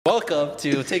Welcome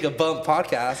to Take a Bump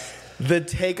podcast. The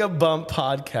Take a Bump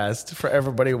podcast. For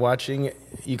everybody watching,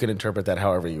 you can interpret that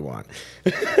however you want.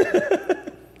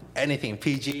 Anything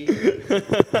PG.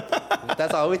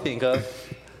 That's all we think of.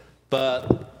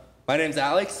 But my name's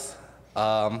Alex.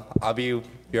 I'll be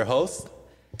your host.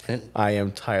 I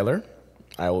am Tyler.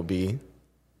 I will be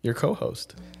your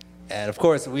co-host. And of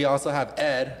course, we also have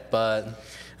Ed, but...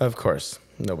 Of course,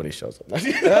 nobody shows up.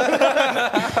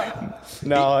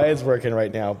 No, Ed's working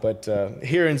right now, but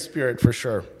here in spirit for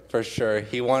sure. For sure.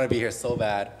 He wanted to be here so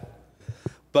bad.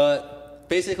 But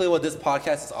basically what this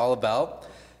podcast is all about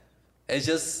is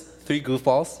just three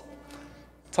goofballs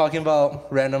talking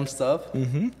about random stuff.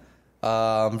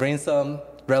 Bring some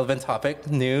relevant topic,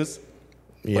 news.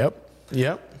 Yep.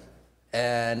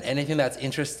 And anything that's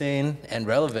interesting and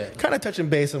relevant. Kind of touching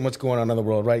base on what's going on in the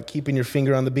world, right? Keeping your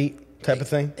finger on the beat type of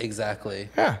thing. Exactly.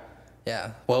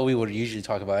 Yeah. Well, we would usually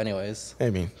talk about anyways.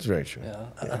 I mean, it's very true.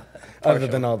 Yeah. Other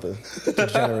than all the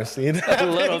degeneracy. A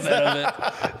little bit of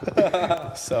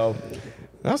it. So,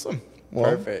 awesome.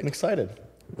 Well, Perfect. I'm excited.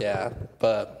 Yeah.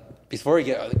 But before we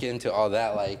get into all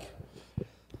that,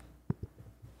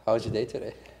 how was your day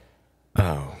today?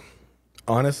 Oh,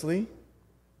 honestly,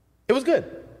 it was good.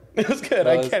 It was good.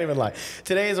 I can't even lie.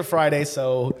 Today is a Friday,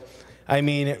 so, I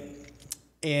mean,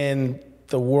 in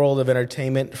the world of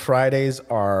entertainment, Fridays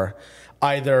are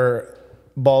either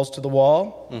balls to the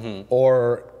wall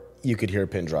or you could hear a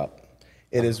pin drop.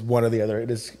 It is one or the other. It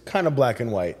is kind of black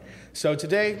and white. So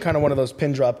today, kind of one of those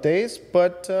pin drop days,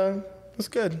 but it's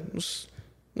good. It was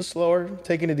slower,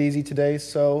 taking it easy today,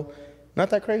 so not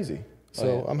that crazy.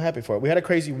 So I'm happy for it. We had a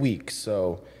crazy week,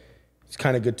 so it's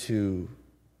kind of good to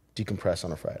decompress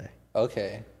on a Friday.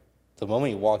 Okay. The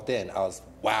moment you walked in, I was,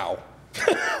 wow.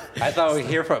 I thought we were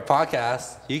here for a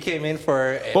podcast. You came in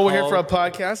for a Well, we're here for a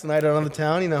podcast, night out on the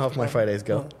town. You know how my Fridays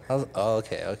go.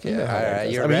 Okay. You know All how it right.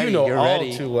 goes. You're I mean, ready. you know You're all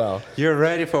ready. too well. You're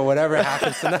ready for whatever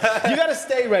happens tonight. You got to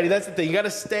stay ready. That's the thing. You got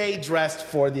to stay dressed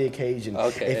for the occasion.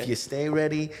 Okay. If you stay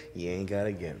ready, you ain't got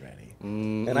to get ready.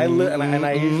 And I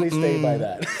usually stay by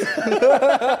that.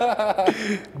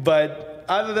 But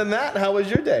other than that, how was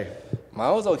your day?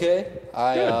 Mine was okay.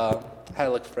 I had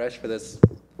to look fresh for this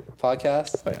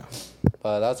podcast. Oh, yeah.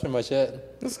 But that's pretty much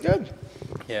it. That's good.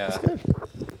 Yeah. That's good.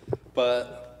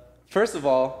 But first of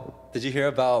all, did you hear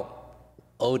about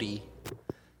Odie?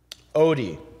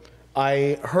 Odie.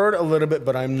 I heard a little bit,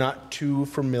 but I'm not too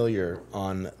familiar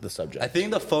on the subject. I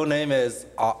think the full name is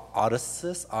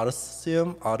Odysseus.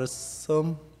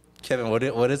 Kevin, what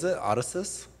is it?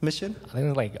 Odysseus mission? I think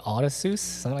it's like Odysseus,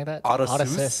 something like that.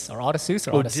 Odysseus? Odysseus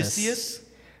or Odysseus?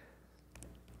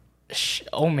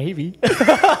 Oh, maybe.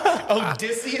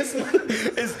 Odysseus?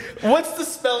 What's the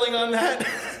spelling on that?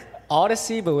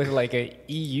 Odyssey, but with like a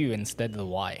EU instead of the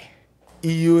Y.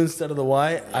 EU instead of the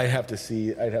Y? I'd have to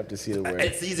see the word.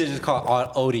 It's easy to just call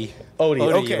it Odie. Odie,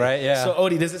 okay. Right? Yeah. So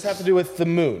Odie, does this have to do with the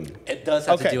moon? It does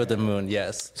have to do with the moon,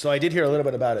 yes. So I did hear a little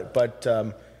bit about it, but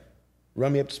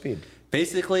run me up to speed.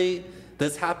 Basically,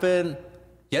 this happened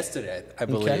yesterday, I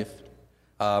believe,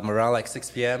 around like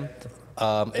 6 p.m.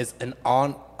 It's an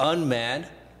unmanned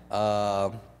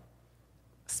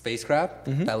spacecraft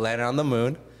that landed on the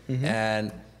moon,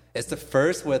 and it's the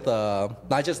first with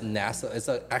not just NASA. It's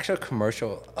an actual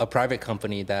a private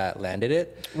company that landed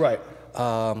it. Right.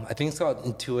 I think it's called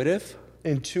Intuitive.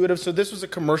 So this was a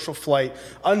commercial flight,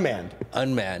 unmanned.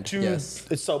 Yes.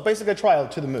 It's so basically a trial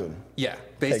to the moon. Yeah, Okay,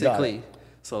 got basically. it.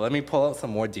 So let me pull up some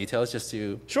more details just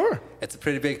to... Sure. It's a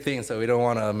pretty big thing, so we don't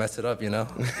want to mess it up, you know?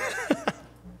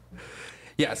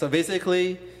 Yeah, so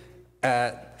basically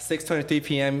at 6:23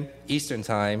 p.m. Eastern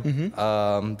time,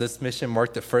 this mission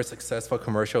marked the first successful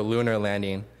commercial lunar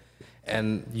landing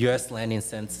and U.S. landing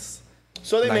since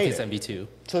So they made it. 1972.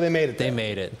 So they made it. They there.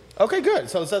 made it. Okay, good.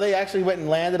 So they actually went and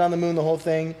landed on the moon, the whole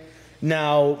thing.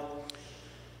 Now,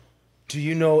 do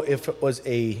you know if it was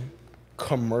a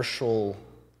commercial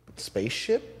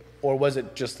spaceship, or was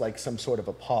it just like some sort of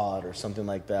a pod or something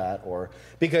like that? Or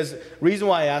because reason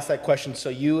why I asked that question, so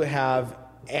you have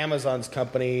Amazon's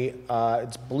company,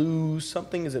 it's Blue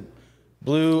something. Is it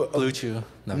Blue? Blue Chew.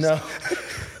 No.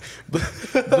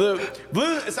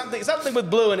 blue something with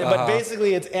blue in it, but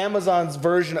basically it's Amazon's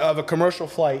version of a commercial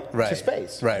flight to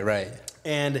space. Right.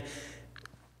 And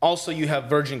also you have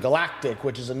Virgin Galactic,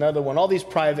 which is another one. All these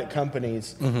private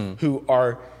companies who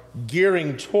are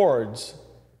gearing towards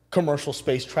commercial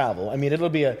space travel. I mean, it'll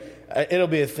be a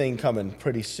thing coming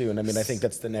pretty soon. I mean, I think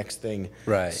that's the next thing.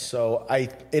 Right. So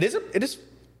it is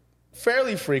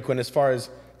fairly frequent as far as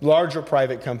larger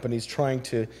private companies trying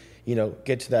to,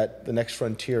 get to the next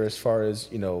frontier as far as,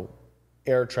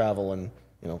 air travel and,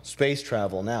 space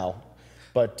travel now.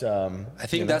 But I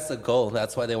think that's the goal.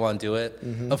 That's why they want to do it.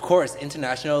 Of course,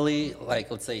 internationally, like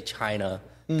let's say China,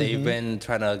 they've been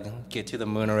trying to get to the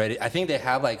moon already. I think they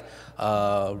have like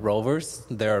rovers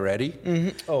there already.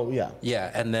 Oh yeah.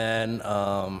 Yeah, and then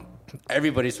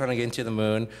everybody's trying to get into the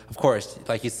moon. Of course,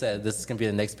 like you said, this is gonna be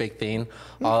the next big thing.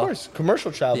 Of course,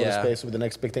 commercial travel to space will be the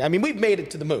next big thing. I mean, we've made it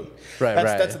to the moon.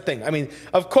 That's the thing. I mean,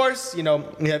 of course, you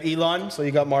have Elon, so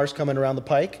you got Mars coming around the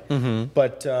pike.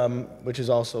 But which is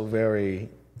also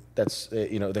that's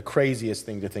the craziest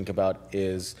thing to think about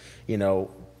is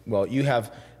well, you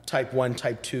have type 1,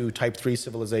 type 2, type 3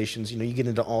 civilizations. You get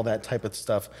into all that type of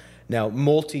stuff. Now,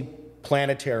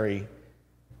 multi-planetary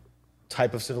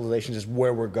type of civilizations is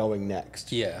where we're going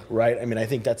next. Yeah. Right? I mean, I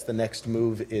think that's the next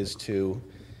move is to,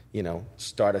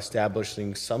 start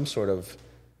establishing some sort of,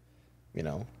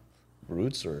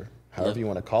 roots or however you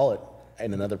want to call it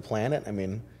in another planet. I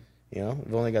mean,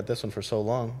 we've only got this one for so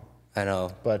long. I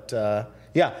know. But,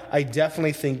 yeah, I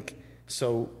definitely think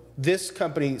so. This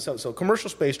company, so commercial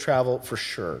space travel for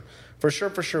sure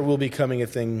will be becoming a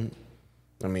thing.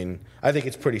 I mean, I think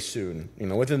it's pretty soon.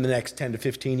 Within the next 10 to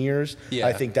 15 years,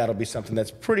 I think that'll be something that's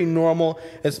pretty normal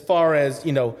as far as,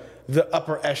 the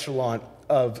upper echelon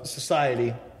of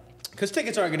society. Because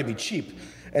tickets aren't going to be cheap.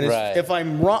 And if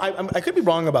I'm wrong, I could be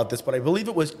wrong about this, but I believe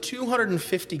it was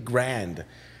 $250,000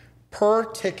 per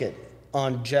ticket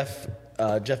on Jeff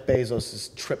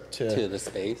Bezos' trip to the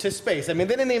space. To space. I mean,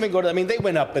 they didn't even go to. I mean, they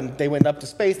went up to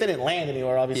space. They didn't land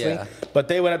anywhere, obviously. Yeah. But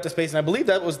they went up to space, and I believe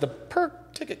that was the per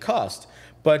ticket cost.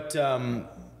 But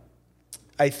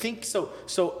I think so.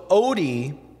 So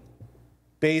Odie,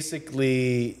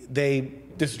 basically,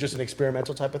 this is just an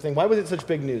experimental type of thing. Why was it such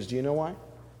big news? Do you know why?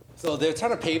 So they're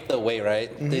trying to pave the way,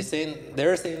 right? They're saying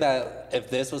that if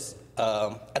this was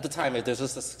at the time, if this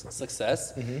was a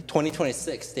success,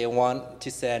 2026 they want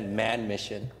to send manned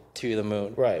mission to the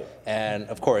moon. Right. And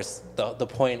of course, the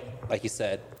point, like you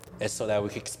said, is so that we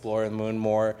can explore the moon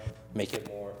more, make it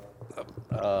more,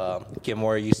 get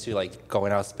more used to like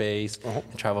going out space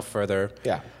and travel further.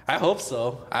 Yeah. I hope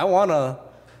so. I wanna.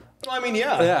 Well, I mean,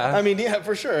 yeah. I mean, yeah,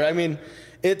 for sure. I mean,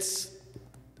 let's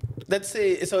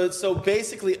say so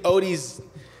basically Odie's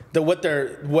what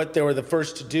they were the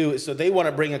first to do is so they want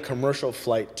to bring a commercial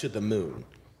flight to the moon.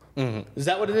 Is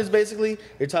that what it is basically?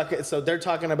 They're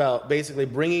talking about basically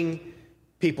bringing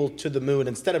people to the moon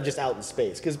instead of just out in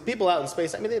space, because people out in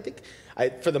space, I mean,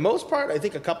 for the most part, I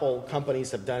think a couple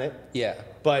companies have done it. Yeah.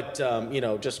 But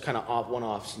just kind of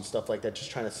one-offs and stuff like that,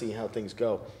 just trying to see how things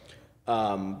go.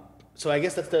 So I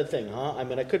guess that's the thing, huh? I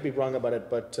mean, I could be wrong about it,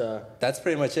 but that's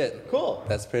pretty much it. Cool.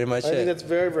 That's pretty much it. I think that's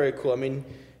very, very cool. I mean,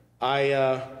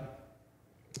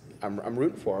 I'm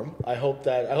rooting for them. I hope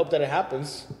that it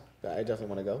happens. I definitely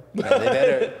want to go. Yeah, they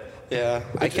better. Yeah.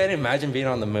 I can't imagine being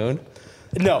on the moon.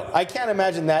 No, I can't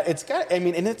imagine that. It's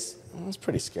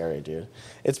pretty scary, dude.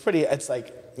 It's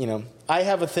like, I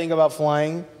have a thing about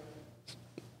flying.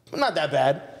 Not that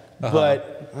bad,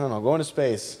 but I don't know, going to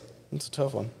space, it's a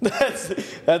tough one.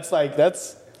 That's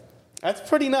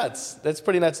pretty nuts. That's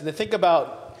pretty nuts. And to think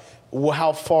about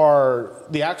how far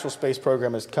the actual space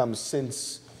program has come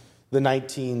since the late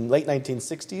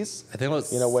 1960s. I think it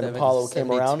was when Apollo came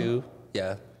around.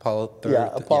 Yeah, Apollo 3. Yeah,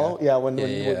 Apollo. Yeah, when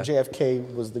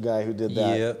JFK was the guy who did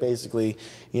that. Yeah. Basically,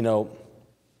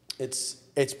 it's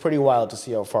pretty wild to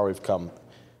see how far we've come.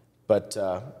 But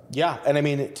and I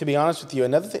mean, to be honest with you,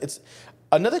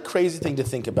 another crazy thing to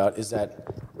think about is that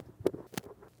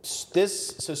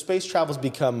space travel's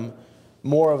become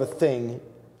more of a thing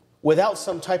without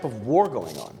some type of war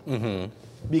going on.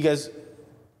 Because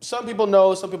some people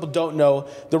know, some people don't know.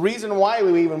 The reason why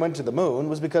we even went to the moon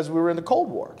was because we were in the Cold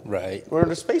War. Right. We were in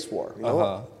a space war.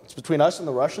 It's between us and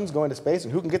the Russians going to space,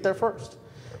 and who can get there first.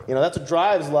 That's what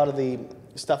drives a lot of the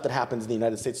stuff that happens in the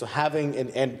United States. So having, and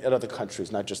in other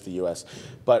countries, not just the U.S.,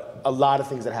 but a lot of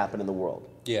things that happen in the world.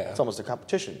 Yeah. It's almost a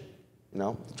competition.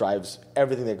 It drives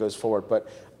everything that goes forward. But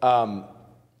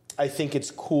I think it's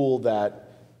cool that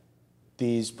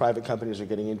these private companies are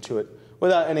getting into it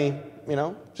without any,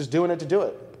 just doing it to do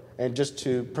it. And just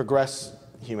to progress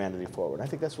humanity forward. I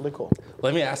think that's really cool.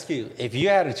 Let me ask you, if you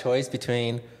had a choice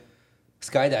between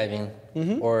skydiving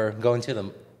or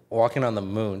walking on the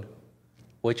moon,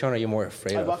 which one are you more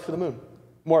afraid of? I'd walk to the moon.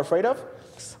 More afraid of?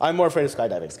 I'm more afraid of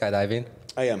skydiving. Skydiving?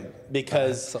 I am,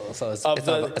 because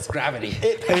it's gravity.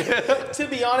 To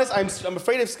be honest, I'm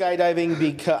afraid of skydiving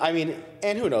because,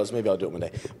 and who knows, maybe I'll do it one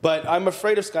day. But I'm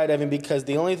afraid of skydiving because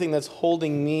the only thing that's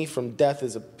holding me from death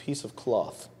is a piece of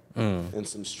cloth. And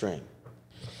some string.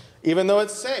 Even though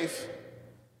it's safe,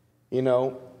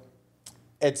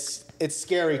 it's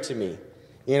scary to me.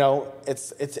 And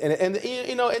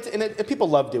people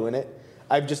love doing it.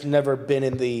 I've just never been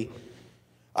in the.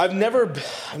 I've never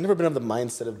been of the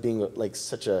mindset of being like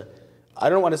such a. I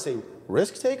don't want to say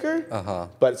risk taker,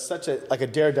 but such a like a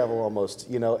daredevil almost.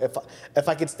 You know, if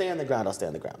I could stay on the ground, I'll stay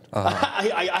on the ground.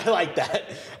 I like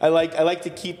that. I like to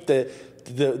keep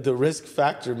the risk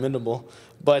factor minimal.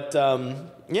 But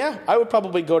yeah, I would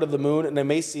probably go to the moon, and it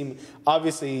may seem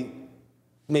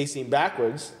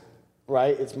backwards,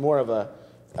 right? It's more of a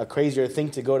crazier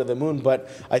thing to go to the moon, but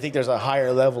I think there's a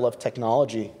higher level of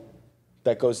technology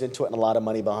that goes into it and a lot of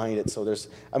money behind it. So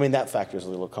that factor is a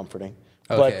little comforting.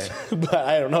 Okay. But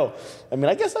I don't know. I mean,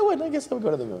 I guess I would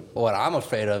go to the moon. What I'm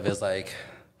afraid of is like,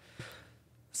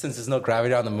 since there's no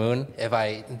gravity on the moon, if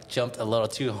I jumped a little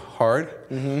too hard,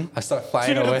 I start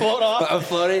flying away. Float off? I'm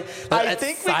floating. I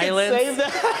think silence, we can save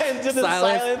that into the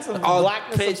silence and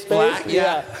blackness pitch of space. black.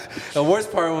 Yeah. The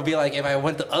worst part would be like if I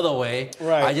went the other way.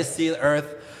 Right. I just see the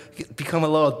Earth become a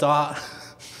little dot.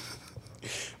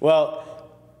 Well,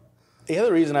 the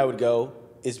other reason I would go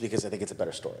is because I think it's a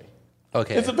better story.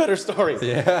 Okay. It's a better story.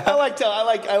 Yeah. I like that.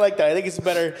 I think it's a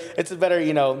better,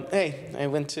 hey, I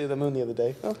went to the moon the other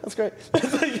day. Oh, that's great.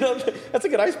 That's a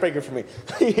good icebreaker for me,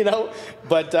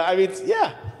 But, I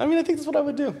think that's what I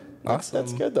would do. Awesome.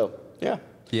 That's good, though. Yeah.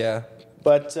 Yeah.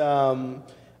 But a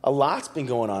lot's been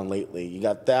going on lately. You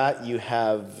got that. You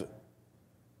have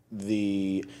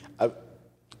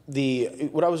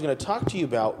what I was going to talk to you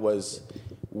about was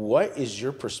what is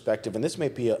your perspective, and this may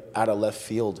be out of left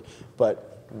field, but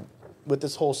with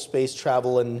this whole space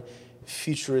travel and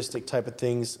futuristic type of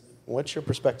things, what's your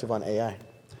perspective on AI?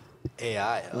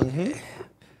 AI, okay.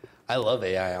 I love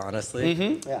AI,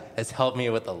 honestly. Yeah. It's helped me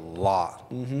with a lot.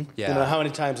 Yeah. You know, how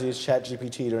many times do you use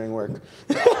ChatGPT during work?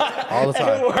 All the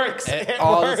time. It works. It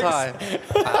all works. the time.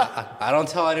 I don't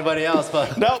tell anybody else,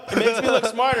 but... No, it makes me look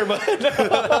smarter, but...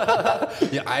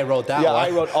 Yeah, I wrote that one. Yeah, I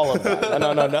wrote all of that.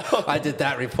 No. I did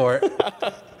that report.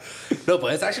 No,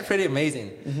 but it's actually pretty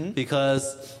amazing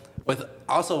because with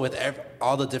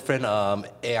all the different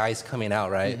AIs coming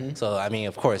out, right? So, I mean,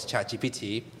 of course,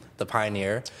 ChatGPT, the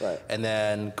pioneer. Right. And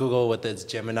then Google with its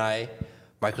Gemini,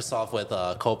 Microsoft with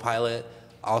Copilot,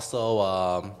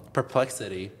 also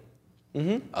Perplexity,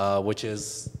 which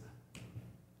is,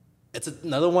 it's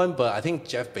another one, but I think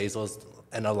Jeff Bezos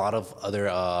and a lot of other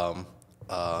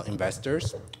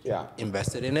investors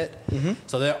invested in it.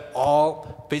 So they're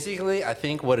all, basically, I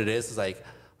think what it is like,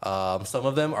 some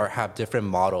of them have different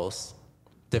models,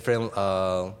 different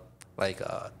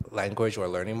language or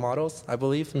learning models, I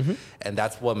believe. And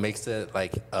that's what makes it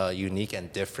like unique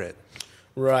and different.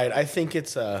 Right. I think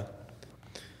it's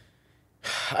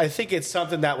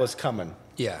something that was coming.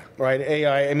 Yeah. Right.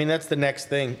 AI. I mean, that's the next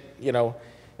thing.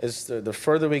 Is the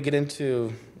further we get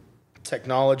into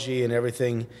technology and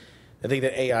everything, I think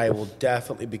that AI will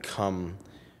definitely become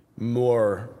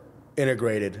more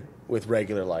integrated with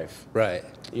regular life. Right.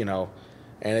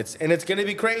 And it's going to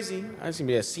be crazy. It's going to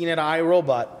be a seen at eye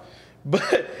robot.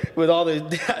 But with all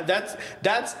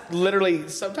that's literally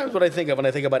sometimes what I think of when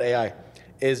I think about AI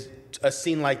is a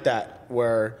scene like that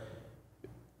where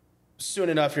soon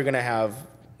enough you're going to have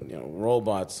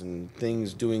robots and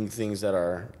things doing things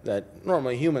that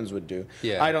normally humans would do.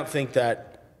 Yeah. I don't think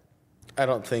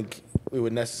we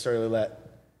would necessarily let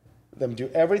them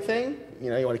do everything. You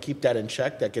want to keep that in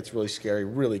check. That gets really scary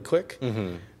really quick.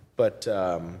 But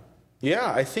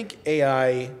I think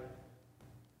AI.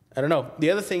 I don't know.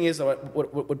 The other thing is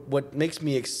what makes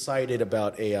me excited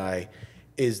about AI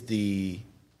is the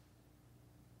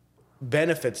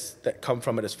benefits that come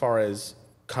from it as far as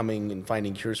coming and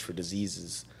finding cures for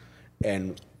diseases,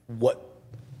 and what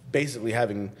basically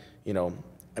having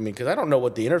because I don't know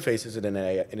what the interface is in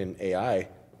an AI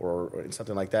or in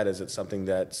something like that. Is it something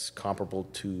that's comparable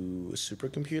to a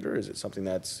supercomputer? Is it something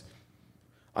that's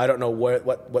I don't know what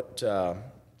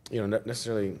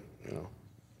necessarily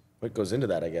what goes into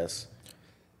that, I guess.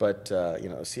 But,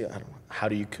 how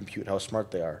do you compute how smart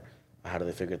they are? How do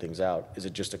they figure things out? Is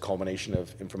it just a culmination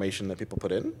of information that people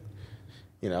put in?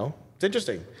 It's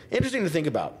interesting. Interesting to think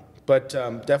about. But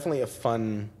definitely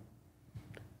fun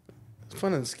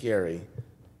and scary.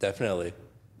 Definitely.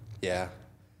 Yeah.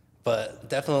 But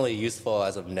definitely useful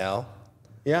as of now.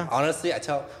 Yeah. Honestly,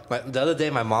 the other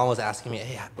day my mom was asking me,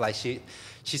 hey, like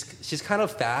she's kind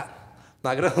of fat.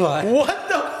 Not gonna lie. What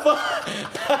the fuck?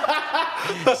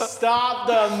 Stop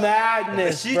the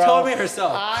madness, She bro. told me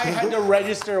herself. I had to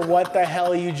register what the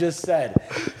hell you just said.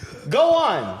 Go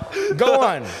on.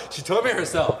 She told me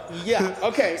herself. Yeah,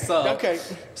 okay.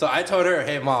 So I told her,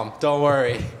 hey, Mom, don't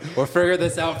worry. We'll figure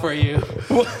this out for you.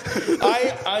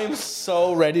 I'm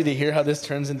so ready to hear how this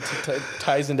ties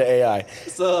into AI.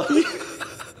 So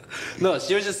No,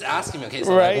 she was just asking me, okay,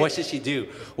 so Right. like, what should she do?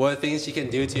 What are things she can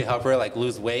do to help her like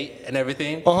lose weight and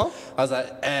everything? Uh-huh. I was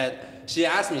like, and she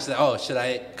asked me, she's like, oh, should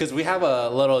I, because we have a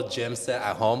little gym set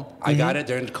at home. I got it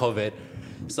during COVID.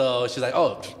 So she's like,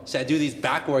 oh, should I do these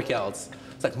back workouts?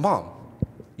 It's like, Mom,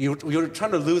 you're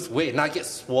trying to lose weight, not get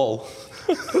swole.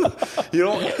 You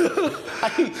know?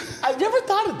 I never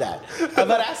thought of that.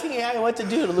 About asking AI what to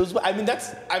do to lose weight.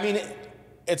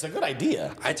 It's a good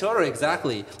idea. I told her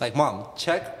exactly, like, Mom,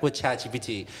 check with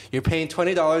ChatGPT. You're paying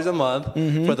 $20 a month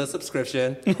for the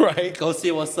subscription. Right. Go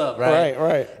see what's up, right?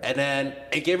 Right. And then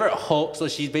it gave her hope. So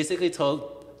she basically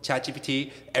told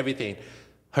ChatGPT everything.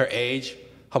 Her age,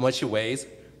 how much she weighs,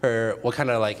 what kind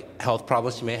of like health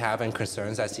problems she may have and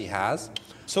concerns that she has.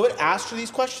 So it asked her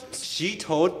these questions? She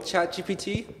told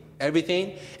ChatGPT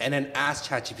everything and then asked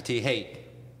ChatGPT, hey,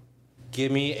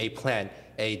 give me a plan,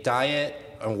 a diet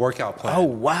and workout plan. Oh,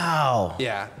 wow.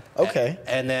 Yeah. Okay.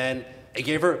 And then it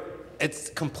gave her, it's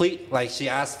complete, like she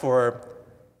asked for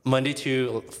Monday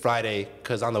to Friday,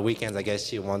 because on the weekends, I guess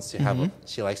she wants to have,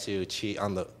 she likes to cheat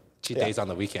days on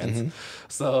the weekends.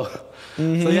 So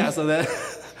then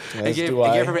it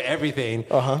gave her everything.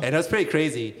 And it was pretty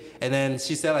crazy. And then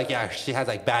she said like, yeah, she has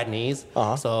like bad knees.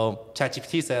 So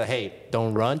ChatGPT said, hey,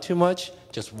 don't run too much,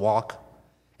 just walk.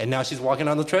 And now she's walking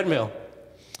on the treadmill.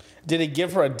 Did it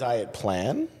give her a diet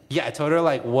plan? Yeah, I told her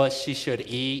like what she should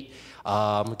eat.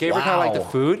 Gave her kind of like the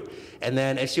food. And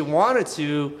then if she wanted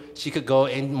to, she could go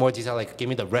in more detail, like give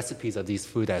me the recipes of these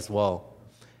food as well.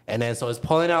 And then so it's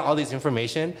pulling out all this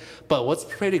information. But what's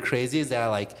pretty crazy is that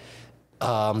like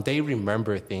they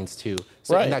remember things too.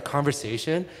 So in that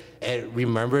conversation, it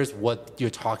remembers what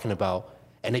you're talking about.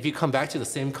 And if you come back to the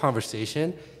same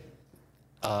conversation,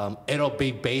 it'll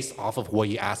be based off of what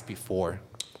you asked before.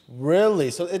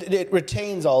 Really? So it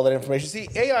retains all that information. See,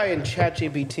 AI and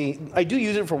ChatGPT, I do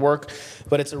use it for work,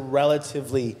 but it's I'm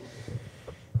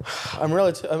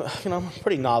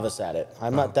pretty novice at it.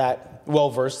 I'm not that well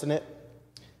versed in it.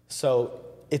 So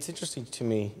it's interesting to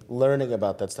me learning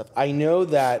about that stuff. I know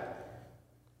that,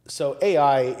 so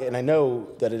AI, and I know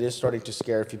that it is starting to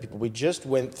scare a few people. We just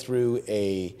went through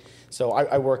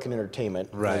I work in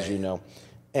entertainment, as you know,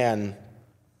 and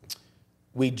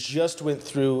we just went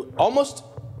through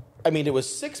it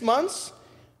was 6 months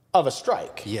of a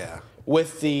strike. Yeah.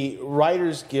 With the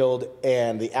Writers Guild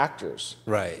and the actors.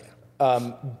 Right.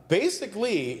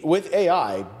 Basically, with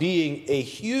AI being a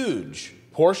huge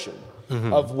portion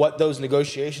of what those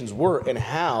negotiations were and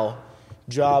how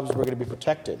jobs were going to be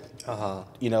protected.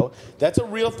 You know, that's a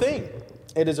real thing.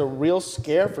 It is a real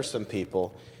scare for some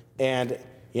people. And,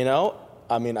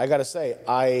 I got to say,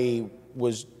 I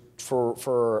was,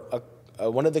 for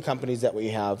one of the companies that we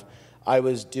have, I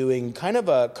was doing kind of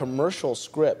a commercial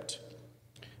script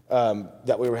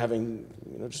that we were having,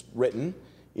 just written,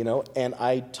 and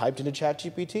I typed into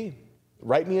ChatGPT,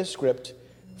 write me a script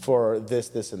for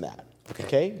this, and that.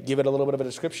 Okay? Give it a little bit of a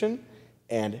description,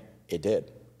 and it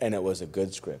did. And it was a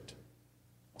good script.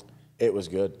 It was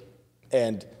good.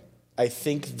 And I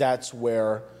think that's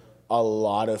where a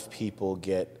lot of people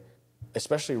get,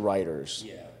 especially writers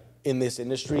in this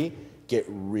industry, get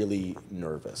really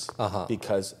nervous.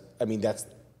 Because, that's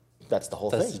the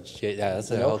whole thing. That's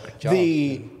the whole job.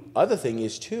 The other thing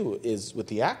is with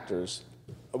the actors,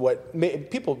 many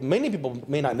people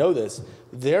may not know this,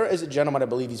 there is a gentleman, I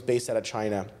believe he's based out of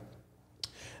China,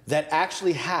 that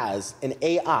actually has an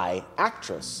AI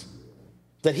actress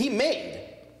that he made.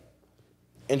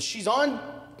 And she's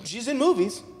in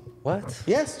movies. What?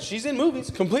 Yes, she's in movies,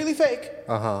 completely fake.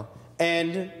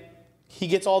 And he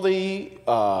gets all the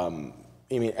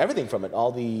everything from it,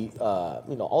 all the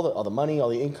all the money, all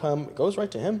the income, it goes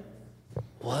right to him.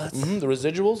 What? The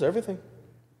residuals, everything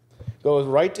goes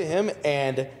right to him.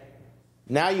 And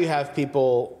now you have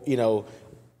people,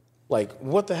 like,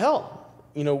 what the hell?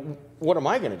 What am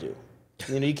I going to do?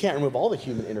 You can't remove all the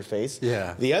human interface.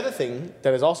 Yeah. The other thing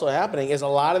that is also happening is a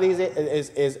lot of these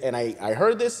and I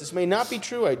heard this may not be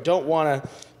true. I don't want to,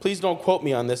 please don't quote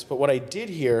me on this, but what I did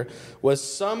hear was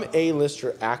some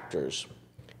A-lister actors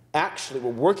actually were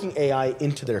working AI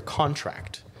into their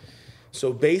contract.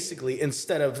 So basically,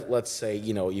 instead of, let's say,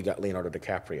 you got Leonardo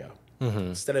DiCaprio,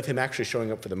 instead of him actually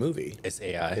showing up for the movie, It's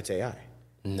AI. it's AI.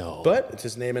 No. But it's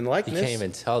his name and likeness. You can't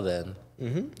even tell then.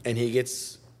 And he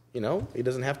gets, he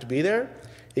doesn't have to be there.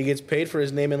 He gets paid for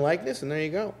his name and likeness, and there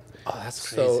you go. Oh, that's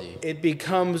crazy. So it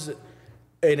becomes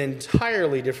an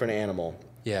entirely different animal.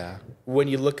 Yeah. When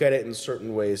you look at it in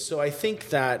certain ways. So I think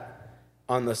that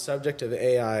on the subject of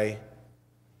AI,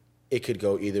 it could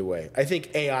go either way. I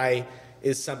think AI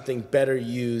is something better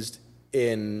used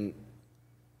in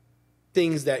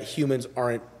things that humans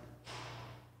aren't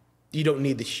you don't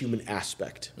need the human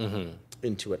aspect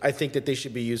into it. I think that they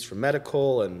should be used for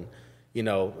medical and,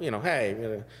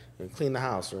 hey, clean the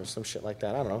house or some shit like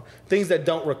that. I don't know. Things that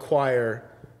don't require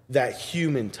that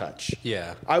human touch.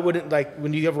 Yeah. I wouldn't, like,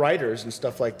 when you have writers and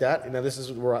stuff like that, this is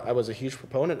where I was a huge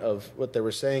proponent of what they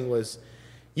were saying was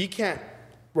you can't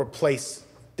replace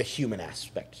the human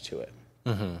aspect to it.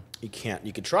 You can't.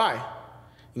 You could try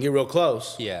and get real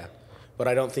close. Yeah. But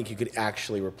I don't think you could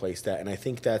actually replace that. And I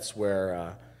think that's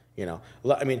where,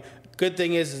 good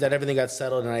thing is that everything got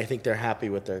settled, and I think they're happy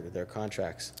with their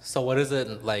contracts. So what is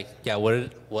it like? Yeah,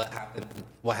 what happened?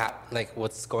 Like,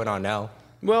 what's going on now?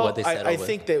 Well, what they I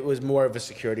think that it was more of a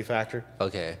security factor.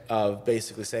 Okay. Of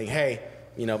basically saying, hey,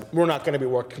 we're not going to be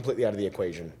worked completely out of the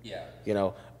equation. Yeah.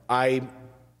 I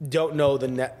don't know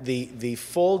the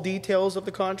full details of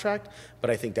the contract, but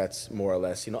I think that's more or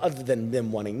less, other than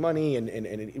them wanting money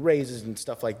and raises and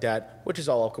stuff like that, which is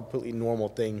all a completely normal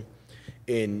thing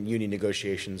in union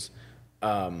negotiations.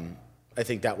 I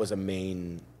think that was a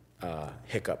main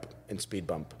hiccup and speed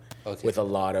bump with a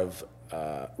lot of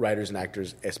writers and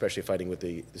actors, especially fighting with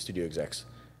the studio execs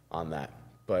on that.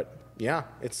 But yeah,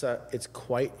 it's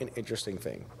quite an interesting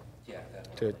thing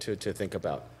to think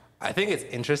about. I think it's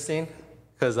interesting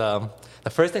because the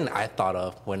first thing that I thought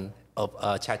of when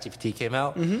ChatGPT came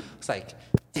out was like,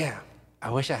 yeah,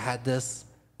 I wish I had this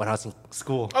when I was in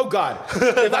school. Oh God!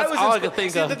 If That's all I could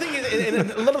think of. The thing is, and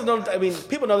a lot of them,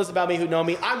 people know this about me who know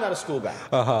me. I'm not a school guy.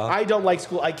 I don't like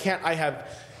school. I can't. I have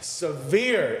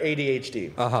severe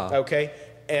ADHD. Okay,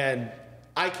 and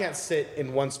I can't sit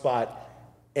in one spot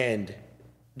and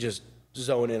just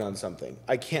zone in on something.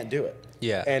 I can't do it.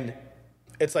 Yeah. And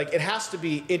it's like it has to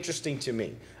be interesting to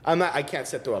me. I can't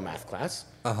sit through a math class.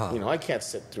 I can't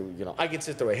sit through. I can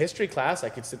sit through a history class. I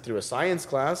can sit through a science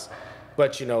class.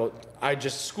 But,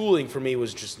 schooling for me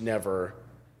was just never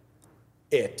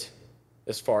it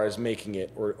as far as making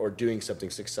it or doing something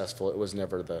successful. It was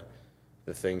never the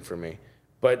thing for me.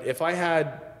 But if I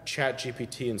had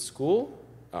ChatGPT in school,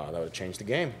 that would have changed the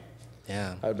game.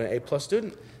 Yeah. I would have been an A+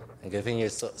 student. And good thing you're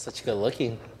such good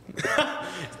looking.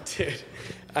 Dude,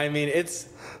 it's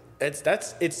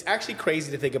actually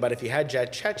crazy to think about if you had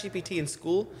ChatGPT in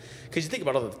school, because you think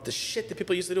about all the shit that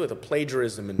people used to do with the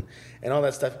plagiarism and all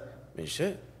that stuff.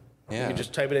 Shit. Yeah. You can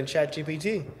just type it in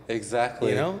ChatGPT.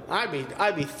 Exactly.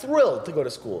 I'd be thrilled to go to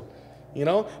school.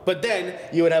 But then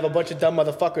you would have a bunch of dumb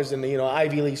motherfuckers in the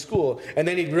Ivy League school, and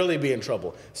then you'd really be in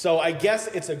trouble. So I guess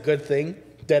it's a good thing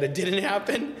that it didn't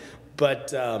happen.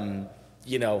 But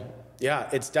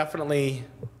it's definitely.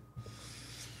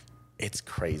 It's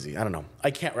crazy. I don't know.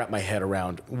 I can't wrap my head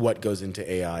around what goes into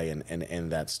AI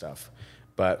and that stuff.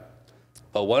 But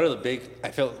one of the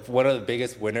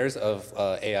biggest winners of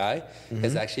AI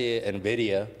is actually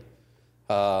NVIDIA.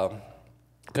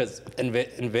 Because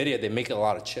NVIDIA, they make a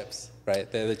lot of chips,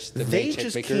 right? They just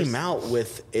came out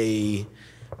with I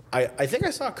think I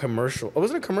saw a commercial.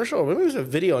 Was it a commercial? Or maybe it was a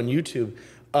video on YouTube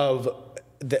of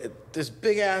this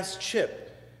big-ass chip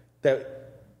that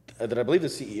I believe the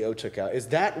CEO took out. Is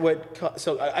that what...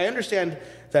 So I understand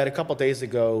that a couple days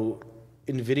ago,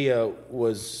 NVIDIA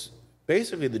was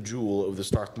basically the jewel of the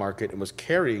stock market and was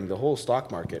carrying the whole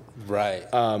stock market. Right.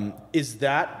 Is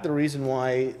that the reason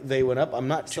why they went up? I'm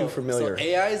not too familiar. So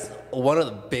AI is one of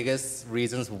the biggest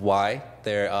reasons why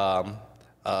their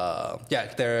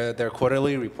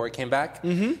quarterly report came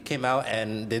out,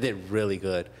 and they did really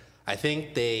good. I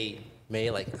think they made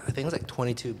it was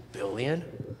 22 billion.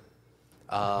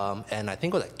 And I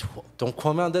think it was don't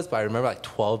quote me on this, but I remember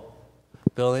 12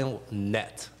 billion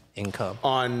net income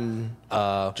on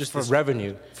just for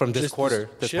revenue from this quarter,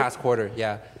 this past quarter.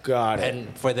 Yeah, got it.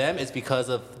 And for them, it's because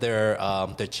of their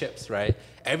chips, right?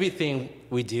 Everything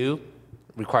we do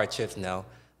require chips now.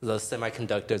 The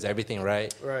semiconductors, everything,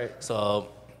 right? Right. So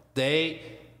they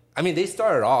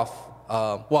started off.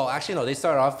 They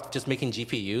started off just making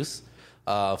GPUs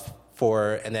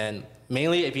and then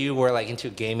mainly if you were into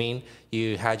gaming,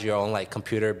 you had your own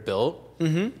computer built.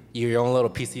 Your own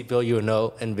little PC build, you would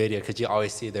know NVIDIA because you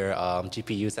always see their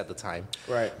GPUs at the time.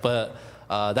 Right. But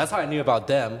that's how I knew about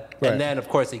them. Right. And then, of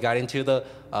course, they got into the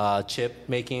chip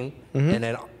making and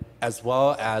then as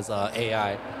well as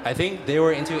AI. I think they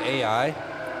were into AI.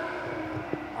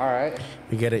 All right.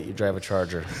 You get it. You drive a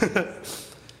Charger.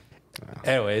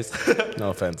 Anyways.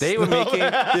 No offense. They were making,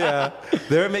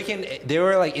 they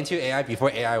were into AI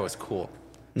before AI was cool.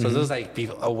 So this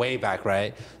was way back,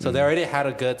 right? So they already had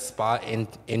a good spot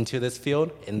into this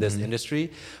field, in this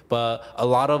industry. But a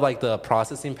lot of the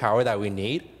processing power that we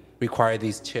need require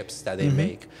these chips that they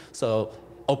make. So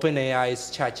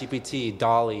OpenAI's ChatGPT,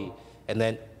 DALL-E, and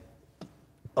then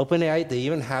OpenAI, they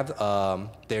even have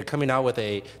they're coming out with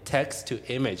a text to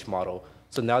image model.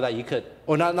 So now that you could,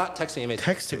 or not text to image,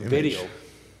 Text to video. image.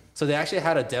 So they actually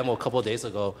had a demo a couple of days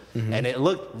ago, and it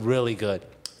looked really good.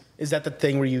 Is that the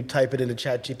thing where you type it into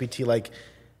ChatGPT, like,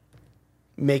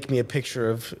 make me a picture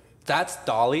of? That's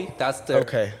Dolly. That's their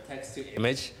Okay. text to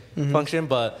image function,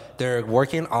 but they're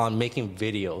working on making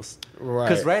videos. Right.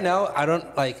 Because right now, I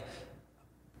don't like.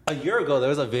 A year ago, there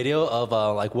was a video of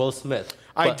like Will Smith.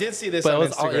 I did see this on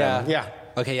Instagram. Yeah.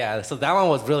 Okay, yeah. So that one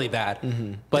was really bad.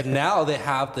 But now they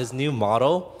have this new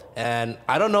model, and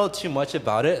I don't know too much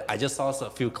about it. I just saw a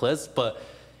few clips, but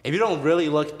if you don't really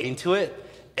look into it,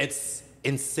 it's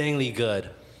insanely good.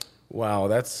 Wow,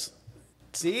 it's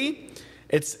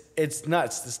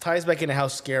nuts. This ties back into how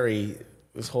scary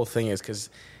this whole thing is, because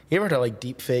you ever heard of like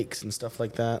deep fakes and stuff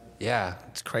like that? Yeah.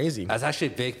 It's crazy. That's actually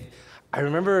big. I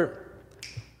remember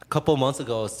a couple months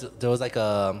ago, there was like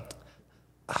I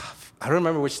don't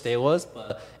remember which day it was,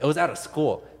 but it was at a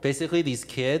school. Basically, these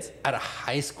kids at a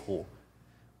high school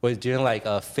were doing like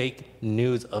fake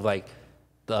news of like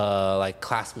the like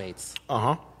classmates.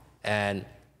 And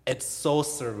it's so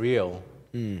surreal.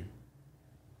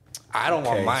 I don't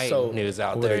want my news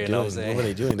out there. You know what I'm saying? What were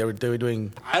they doing? They were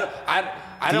doing.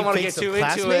 I don't want to get too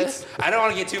into it. I don't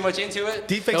want to get too much into it.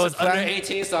 Deepfakes it was of under class-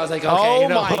 18, so I was like, okay, Oh you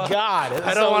know, my God!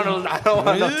 I don't want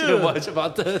to know too much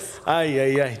about this.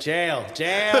 Yeah. Jail.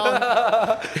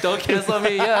 Don't cancel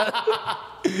me yet.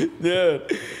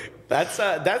 Dude,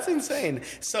 that's insane.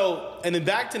 So, and then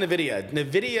back to NVIDIA.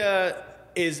 NVIDIA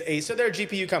so they're a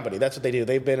GPU company. That's what they do.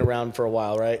 They've been around for a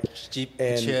while, right?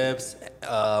 Chips.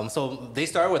 So they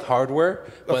started with hardware,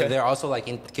 but Okay. they're also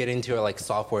like get into like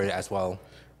software as well.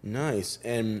 Nice.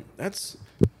 And that's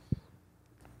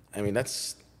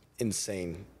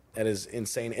insane. That is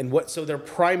insane. And so their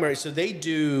primary, so they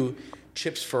do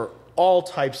chips for all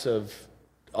types of,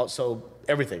 so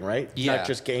everything, right? Yeah. Not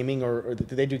just gaming, or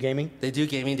do they do gaming? They do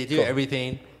gaming. They do Cool.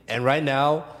 everything. And right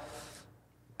now,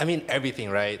 I mean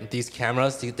everything, right? These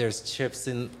cameras, there's chips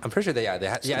in. I'm pretty sure they have.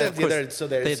 Of course.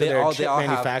 They're a chip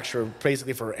manufacturer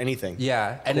basically for anything.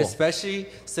 Yeah, and Cool. especially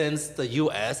since the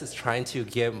U.S. is trying to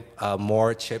get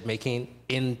more chip making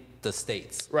in the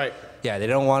States. Right. Yeah, they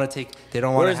don't want to take. They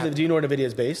don't Where want is to. do you know where NVIDIA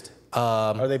is based?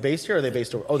 Are they based here, or are they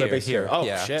based over? Oh, they're based here. Oh,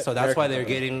 yeah. shit. So that's why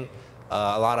American they're company. getting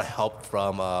a lot of help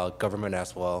from government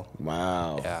as well.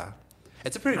 Wow. Yeah.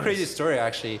 It's a pretty crazy story,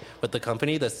 actually, with the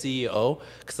company, the CEO,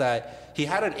 because he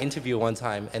had an interview one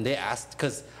time, and they asked,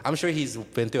 because I'm sure he's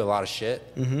been through a lot of shit,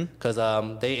 because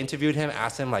they interviewed him,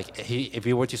 asked him, like, if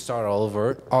he were to start all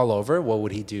over, what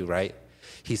would he do, right?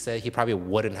 He said he probably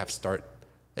wouldn't have started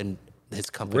in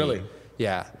his company. Really?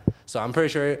 Yeah. So I'm pretty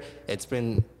sure it's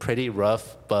been pretty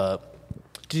rough, but...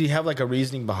 Did he have like a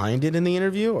reasoning behind it in the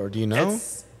interview, or do you know?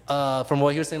 It's, from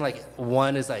what he was saying, like,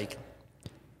 one is like,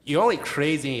 you're only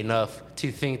crazy enough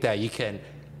to think that you can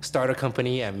start a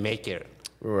company and make it.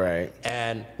 Right.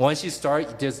 And once you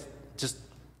start, just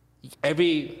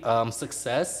every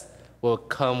success will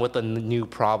come with a new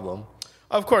problem.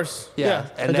 Of course. Yeah.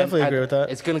 I and definitely agree with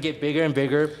that. It's gonna get bigger and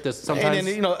bigger. There's sometimes,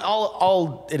 And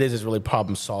all it is really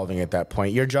problem solving at that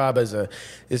point. Your job as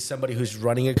somebody who's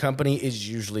running a company is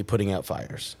usually putting out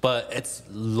fires. but it's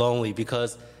lonely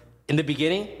because in the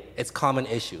beginning, it's common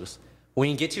issues. When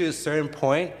you get to a certain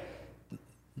point,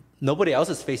 nobody else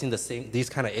is facing these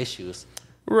kind of issues.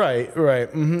 Right.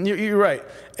 Mm-hmm. You're right.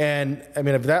 And I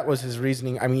mean, if that was his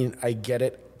reasoning, I mean, I get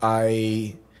it.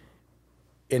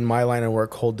 In my line of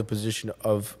work, hold the position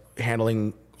of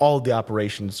handling all of the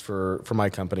operations for my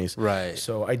companies. Right.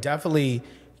 So I definitely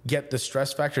get the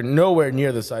stress factor. Nowhere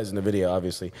near the size of NVIDIA,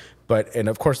 obviously, and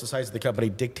of course, the size of the company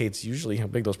dictates usually how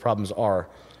big those problems are.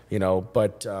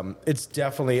 But it's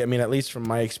definitely, I mean, at least from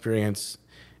my experience,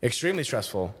 extremely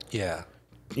stressful. Yeah.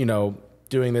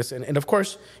 Doing this, and of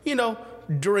course,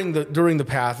 during the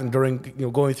path and during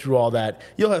going through all that,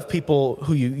 you'll have people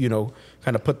who you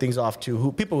kind of put things off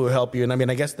to, people who help you. And I mean,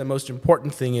 I guess the most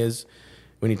important thing is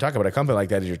when you talk about a company like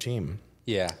that is your team.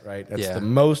 Yeah. Right. That's the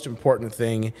most important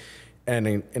thing, and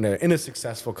in a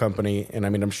successful company. And I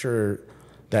mean, I'm sure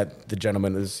that the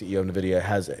gentleman, the CEO of NVIDIA,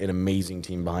 has an amazing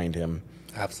team behind him.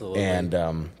 Absolutely. And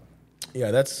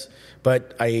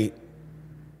but I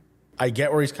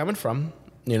get where he's coming from,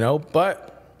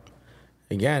 but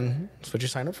again, it's what you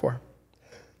sign up for.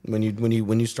 When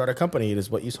you start a company, it is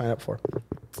what you sign up for.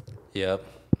 Yep.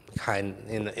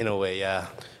 In a way, yeah.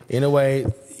 In a way,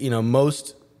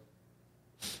 most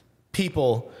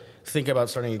people think about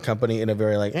starting a company in a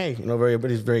very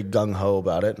everybody's very gung ho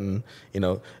about it, and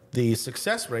the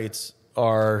success rates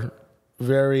are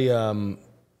very they're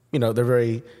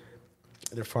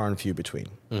far and few between.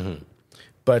 Mm-hmm.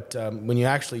 But when you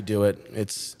actually do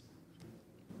it,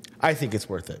 I think it's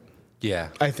worth it. Yeah.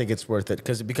 I think it's worth it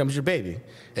because it becomes your baby.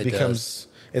 It becomes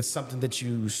it's something that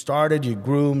you started, you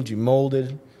groomed, you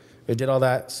molded, you did all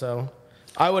that. So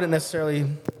I wouldn't necessarily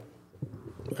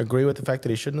agree with the fact that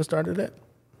he shouldn't have started it,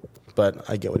 but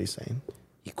I get what he's saying.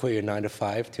 You quit your 9 to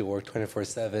 5 to work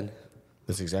 24/7.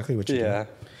 That's exactly what you Yeah. do.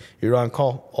 You're on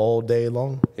call all day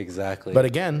long. Exactly. But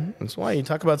again, that's why you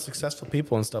talk about successful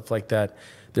people and stuff like that.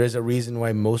 There's a reason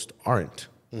why most aren't.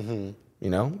 Mm-hmm. You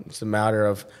know, it's a matter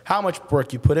of how much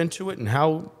work you put into it and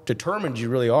how determined you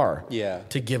really are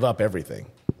to give up everything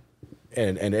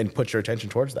and put your attention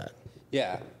towards that.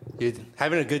 Yeah.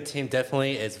 Having a good team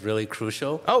definitely is really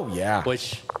crucial. Oh, yeah.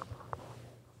 Which,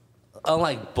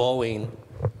 unlike Boeing,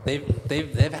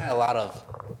 they've had a lot of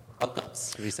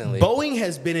hookups recently. Boeing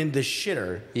has been in the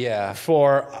shitter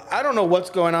for I don't know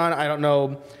what's going on. I don't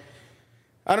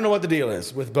know what the deal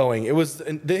is with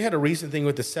Boeing. They had a recent thing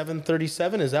with the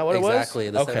 737. Is that what it was? Exactly,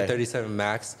 the 737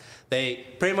 MAX. They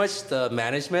pretty much the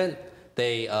management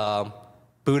they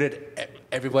booted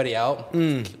everybody out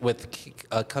with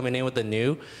coming in with the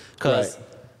new because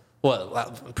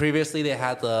previously they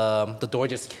had the door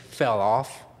just fell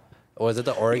off. Or was it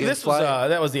the Oregon flight?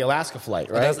 That was the Alaska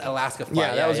flight, right? That was the Alaska flight.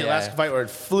 Yeah, that was the Alaska flight where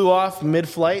it flew off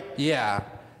mid-flight. Yeah.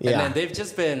 And then they've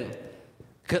just been...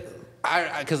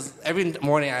 Because every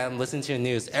morning I'm listening to the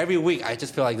news. Every week I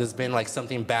just feel like there's been like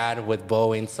something bad with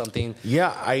Boeing, something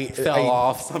fell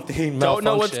off, something don't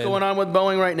know what's going on with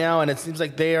Boeing right now, and it seems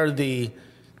like they are the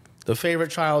favorite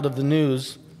child of the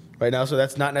news right now, so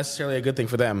that's not necessarily a good thing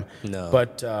for them. No.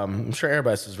 But I'm sure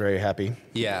Airbus is very happy.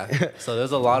 Yeah. So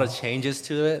there's a lot of changes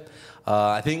to it.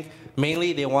 I think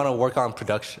mainly they want to work on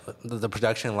the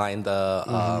production line,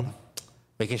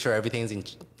 making sure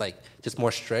everything's just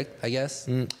more strict, I guess.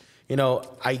 You know,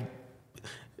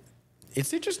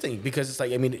 it's interesting because it's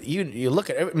like, I mean, you look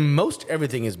at most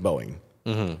everything is Boeing.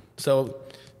 Mm-hmm. So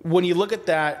when you look at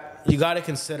that, you got to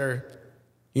consider,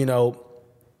 you know,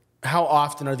 how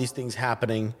often are these things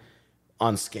happening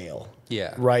on scale?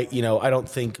 Yeah. Right? You know, I don't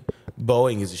think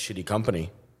Boeing is a shitty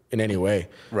company in any way.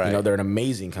 Right. You know, they're an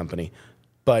amazing company.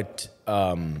 But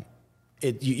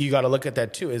you got to look at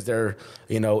that too. Is there,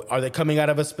 you know, are they coming out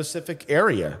of a specific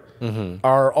area? Mm-hmm.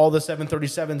 Are all the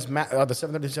 737s, are the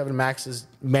 737 Maxes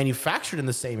manufactured in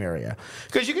the same area?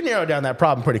 Because you can narrow down that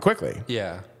problem pretty quickly.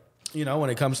 Yeah. You know, when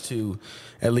it comes to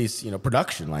at least, you know,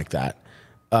 production like that.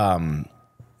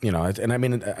 You know, and I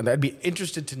mean, I'd be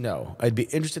interested to know. I'd be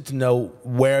interested to know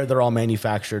where they're all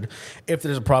manufactured, if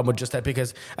there's a problem with just that.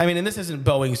 Because, I mean, and this isn't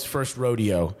Boeing's first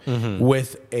rodeo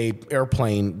with a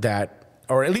airplane that,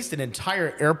 or at least an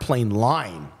entire airplane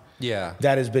line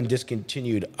that has been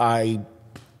discontinued. I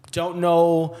don't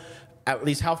know at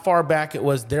least how far back it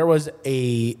was. There was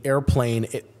a airplane.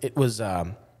 It was...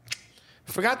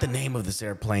 I forgot the name of this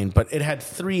airplane, but it had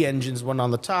 3 engines, one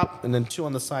on the top and then 2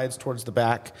 on the sides towards the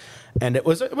back, and it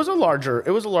was a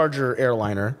larger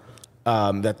airliner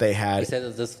that they had. You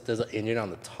said there's an engine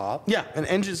on the top. Yeah, an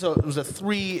engine. So it was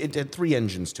it had 3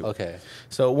 engines to it. Okay.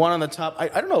 So one on the top. I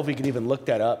don't know if we can even look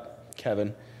that up,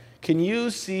 Kevin. Can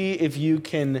you see if you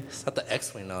can? It's not the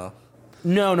X-wing, no.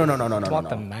 No. Talking about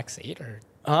the Max 8 or?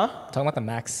 Huh? Talking about the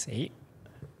Max 8.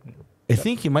 I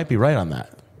think you might be right on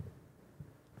that.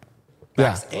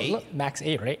 Max 8? Max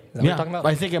 8, right? Is that what you're talking about?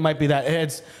 I think it might be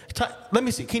that. Let me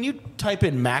see. Can you type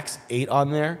in Max 8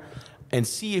 on there and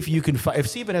see if you can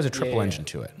see if it has a triple engine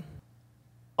to it?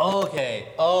 Okay.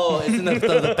 Oh, it's in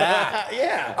the back.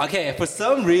 Yeah. Okay. For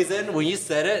some reason, when you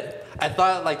said it, I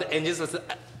thought like the engines was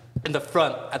in the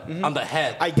front on the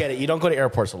head. I get it. You don't go to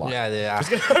airports a lot. Yeah.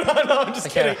 No, I'm just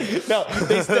kidding. No.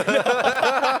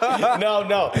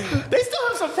 No. They still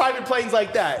have some private planes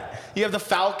like that. You have the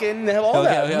Falcon. They have all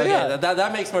that. Okay. Yeah.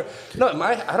 That makes more. No,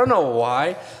 I don't know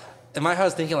why. In my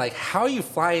house, thinking like, how are you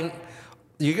flying?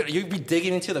 You'd be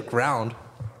digging into the ground.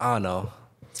 I don't know.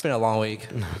 It's been a long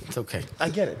week. No, it's okay. I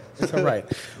get it. It's all right.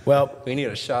 Well, we need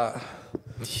a shot.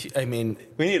 I mean,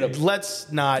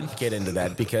 let's not get into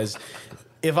that because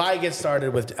if I get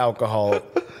started with alcohol,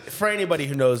 for anybody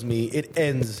who knows me, it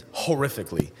ends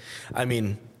horrifically. I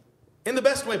mean, in the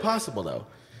best way possible, though.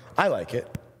 I like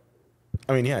it.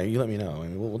 I mean, yeah, you let me know. I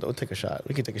mean, we'll take a shot.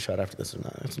 We can take a shot after this or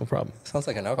not. It's no problem. Sounds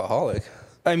like an alcoholic.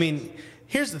 I mean,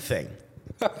 here's the thing.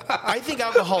 I think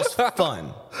alcohol's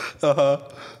fun. Uh-huh.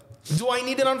 Do I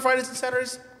need it on Fridays and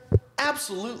Saturdays?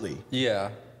 Absolutely. Yeah.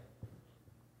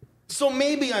 So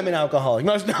maybe I'm an alcoholic.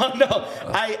 No.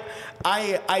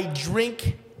 I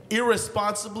drink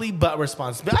irresponsibly, but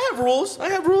responsibly. I have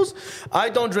rules. I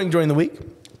don't drink during the week.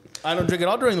 I don't drink at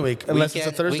all during the week unless it's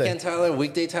a Thursday. Weekend Tyler,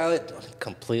 weekday Tyler,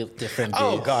 completely different.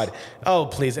 Oh days. God! Oh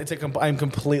please! I'm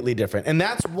completely different, and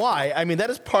that's why. I mean, that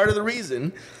is part of the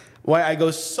reason why I go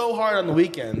so hard on the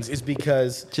weekends is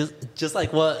because just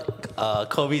like what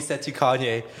Kobe said to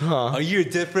Kanye. Are you a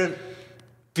different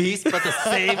beast but the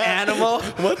same animal?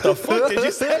 What the fuck did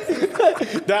you say?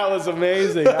 That was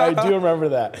amazing. I do remember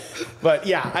that. But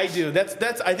yeah, I do.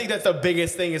 That's. I think that's the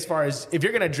biggest thing as far as if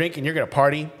you're gonna drink and you're gonna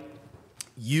party.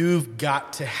 You've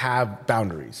got to have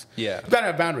boundaries. Yeah. You've got to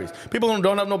have boundaries. People who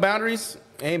don't have no boundaries,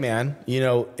 hey man,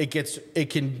 it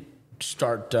can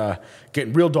start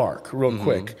getting real dark real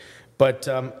quick. But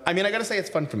I mean, I got to say it's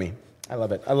fun for me. I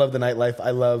love it. I love the nightlife.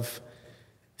 I love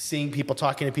seeing people,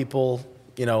 talking to people,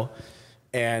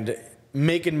 and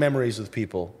making memories with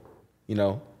people,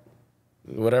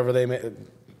 whatever they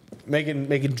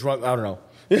making drunk, I don't know,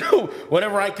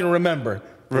 whatever I can remember.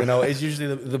 It's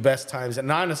usually the best times. And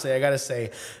honestly, I got to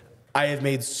say, I have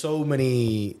made so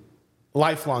many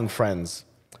lifelong friends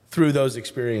through those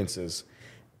experiences.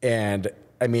 And,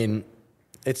 I mean,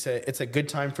 it's a good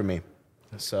time for me.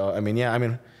 So, I mean,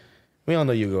 yeah, we all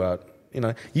know you go out.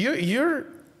 You're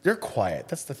quiet.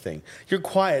 That's the thing. You're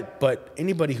quiet, but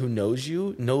anybody who knows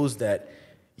you knows that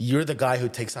you're the guy who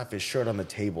takes off his shirt on the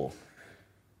table.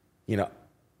 Me?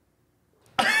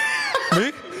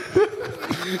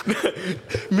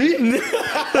 Me?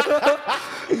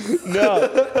 No.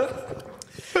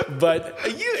 But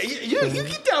you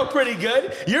get down pretty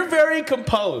good. You're very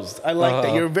composed. I like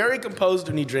that. You're very composed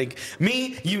when you drink.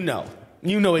 Me, you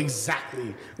know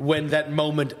exactly when that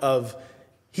moment of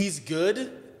he's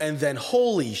good and then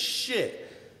holy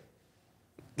shit,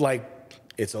 like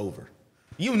it's over.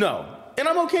 And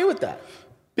I'm okay with that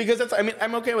because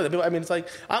I'm okay with it. It's like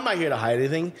I'm not here to hide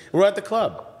anything. We're at the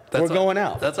club. We're going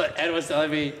out. That's what Ed was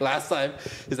telling me last time.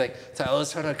 He's like, Tyler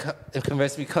was trying to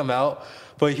convince me to come out,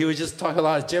 but he was just talking a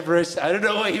lot of gibberish. I don't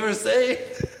know what he was saying.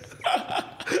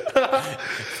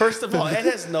 First of all, Ed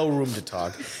has no room to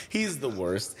talk. He's the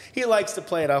worst. He likes to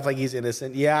play it off like he's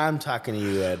innocent. Yeah, I'm talking to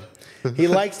you, Ed. He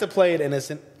likes to play it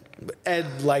innocent. But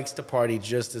Ed likes to party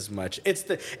just as much. It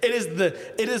is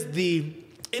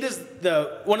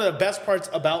one of the best parts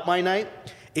about my night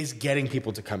is getting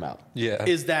people to come out. Yeah.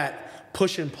 Is that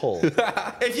push and pull.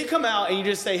 If you come out and you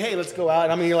just say, hey, let's go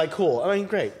out, you're like, cool.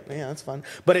 Great. Yeah, that's fun.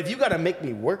 But if you got to make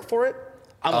me work for it,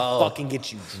 I'm going to fucking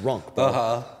get you drunk,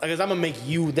 bro. Because I'm going to make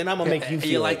you feel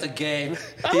you like the game.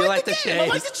 You like the chase. I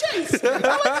like the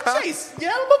chase.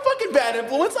 Yeah, I'm a fucking bad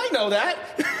influence. I know that.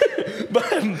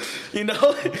 But,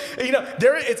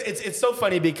 it's so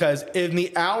funny because in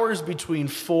the hours between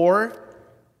 4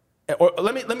 or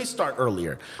let me start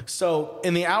earlier. So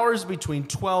in the hours between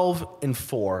 12 and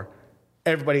 4,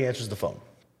 everybody answers the phone.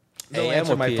 They'll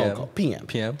answer my phone call. PM.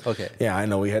 PM? Okay. Yeah, I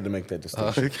know we had to make that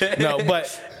distinction. Okay. No,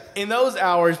 but in those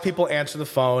hours, people answer the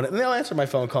phone, and they'll answer my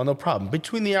phone call, no problem.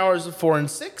 Between the hours of 4 and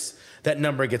 6, that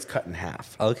number gets cut in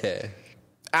half. Okay.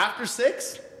 After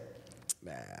 6,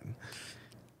 man,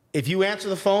 if you answer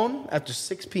the phone after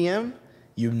 6 p.m.,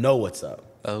 you know what's up.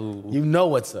 Oh. You know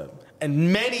what's up.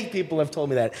 And many people have told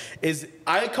me that.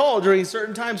 I call during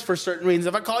certain times for certain reasons.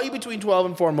 If I call you between 12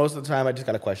 and 4, most of the time, I just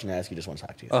got a question to ask you, just want to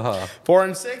talk to you. 4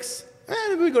 and 6,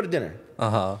 maybe we go to dinner.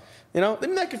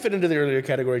 Then that could fit into the earlier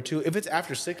category too. If it's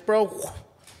after 6, bro,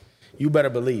 you better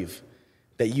believe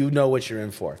that you know what you're in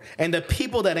for. And the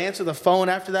people that answer the phone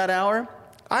after that hour,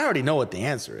 I already know what the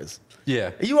answer is.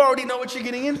 Yeah. You already know what you're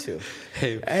getting into.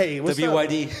 Hey, what's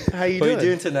WYD. up? How you doing? What are you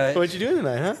doing tonight? What you doing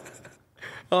tonight, huh?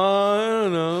 I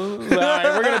don't know. All right,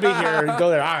 we're going to be here. Go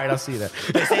there. All right, I'll see you there.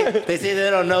 They say they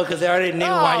don't know because they already knew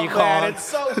why you called. It's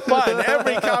so fun.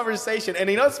 Every conversation.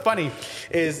 And what's funny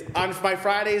is on my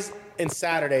Fridays and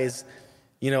Saturdays,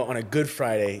 on a good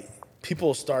Friday,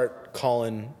 people start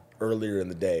calling earlier in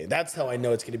the day. That's how I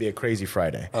know it's going to be a crazy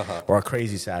Friday or a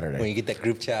crazy Saturday. When you get that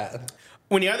group chat.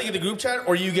 When you either get the group chat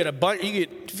or you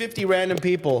get 50 random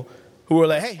people who are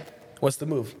like, hey, what's the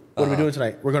move? What are we doing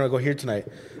tonight? We're going to go here tonight.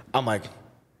 I'm like,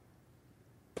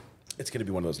 it's going to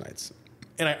be one of those nights.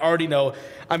 And I already know.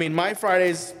 My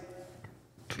Fridays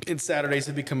and Saturdays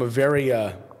have become a very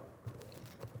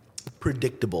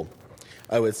predictable,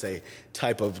 I would say,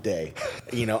 type of day.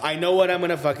 I know what I'm going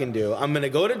to fucking do. I'm going to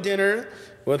go to dinner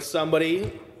with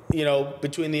somebody,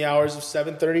 between the hours of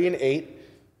 7:30 and 8.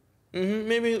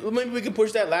 Maybe we can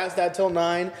push that till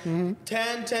 9.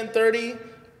 10:30,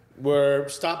 we're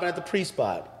stopping at the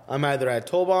pre-spot. I'm either at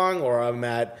Tobong or I'm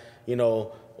at,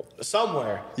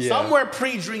 somewhere. Yeah. Somewhere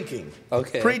pre-drinking.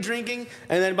 Okay. Pre-drinking,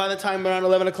 and then by the time around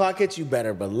 11 o'clock hits, you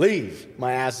better believe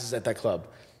my ass is at that club.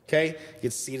 Okay,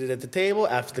 get seated at the table.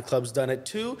 After the club's done at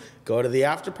 2, go to the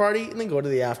after party, and then go to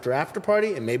the after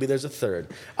party, and maybe there's a third.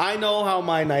 I know how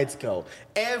my nights go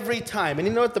every time. And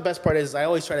you know what the best part is? I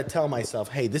always try to tell myself,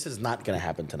 hey, this is not going to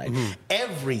happen tonight.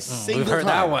 Every single time. We've heard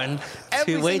that one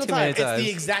way too many times. It's the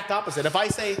exact opposite. If I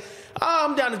say,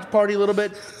 I'm down to party a little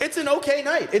bit, it's an okay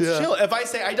night. It's chill. If I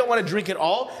say I don't want to drink at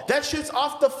all, that shit's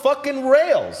off the fucking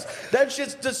rails. That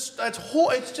shit's just,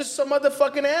 it's just some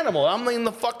motherfucking animal. I'm in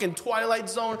the fucking Twilight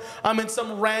Zone. I'm in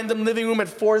some random living room at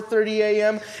 4:30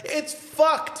 a.m. It's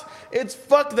fucked. It's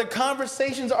fucked. The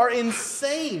conversations are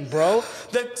insane, bro.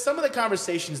 Some of the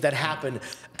conversations that happen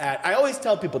I always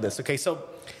tell people this, okay? So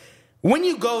when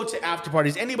you go to after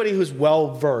parties, anybody who's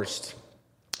well-versed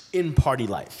in party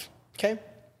life, okay?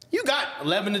 You got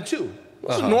 11 to 2.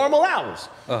 Those are normal hours.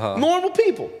 Normal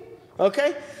people,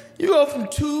 okay? You go from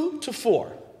 2 to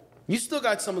 4. You still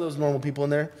got some of those normal people in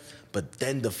there, but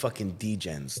then the fucking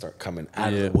degens start coming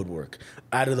out of the woodwork,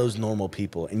 out of those normal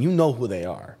people, and you know who they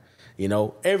are. You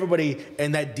know, everybody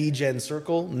in that degen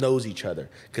circle knows each other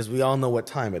because we all know what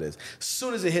time it is. As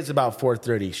soon as it hits about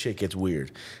 4:30, shit gets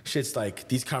weird. Shit's like,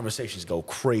 these conversations go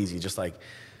crazy, just like,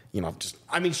 you know,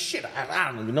 shit,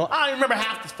 I don't even know. I don't even remember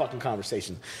half this fucking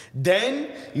conversation. Then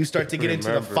you start to get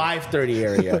into the 5:30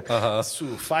 area.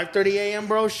 5:30 a.m.,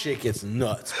 bro, shit gets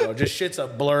nuts, bro. Just shit's a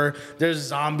blur. There's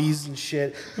zombies and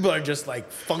shit. People are just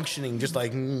like functioning, just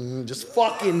like, just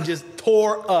fucking just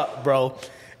tore up, bro.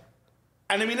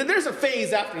 And I mean, there's a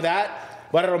phase after that,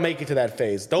 but I don't make it to that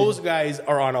phase. Those guys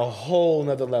are on a whole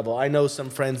nother level. I know some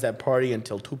friends that party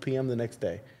until 2 p.m. the next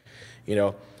day, you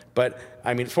know. But,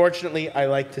 I mean, fortunately, I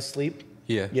like to sleep.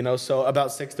 Yeah. You know, so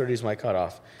about 6:30 is my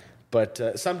cutoff.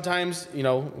 But sometimes, you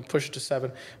know, push it to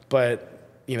 7. But,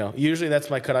 you know, usually that's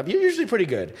my cutoff. You're usually pretty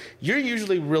good. You're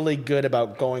usually really good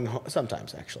about going home.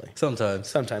 Sometimes, actually.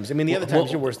 Sometimes. I mean, the other times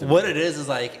you're worse than me. What it is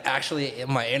like, actually,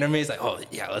 my enemy is like, oh,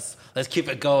 yeah, let's keep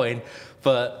it going.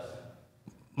 But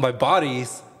my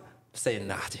body's saying,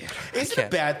 nah, dude. Is it a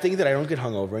bad thing that I don't get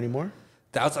hungover anymore?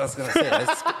 That's what I was going to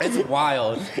say. It's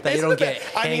wild that you don't get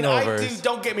hangovers. I mean,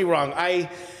 don't get me wrong.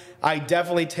 I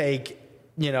definitely take,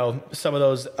 you know, some of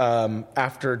those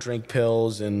after drink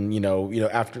pills and, you know,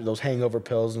 after those hangover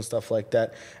pills and stuff like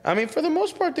that. I mean, for the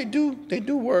most part, they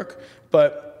do work.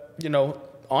 But, you know,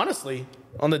 honestly,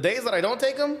 on the days that I don't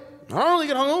take them, I don't really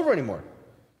get hungover anymore.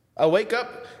 I wake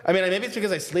up. I mean, maybe it's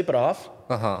because I sleep it off.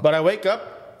 But I wake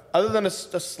up, other than a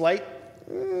slight,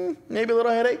 maybe a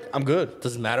little headache, I'm good.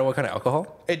 Does it matter what kind of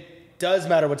alcohol? It does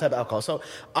matter what type of alcohol. So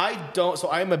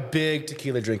I'm a big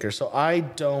tequila drinker. So I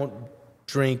don't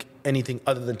drink anything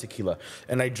other than tequila.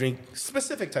 And I drink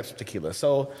specific types of tequila.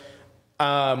 So,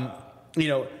 you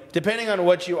know, depending on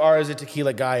what you are as a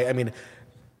tequila guy, I mean,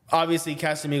 obviously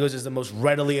Casamigos is the most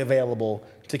readily available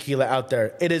tequila out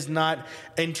there. It is not,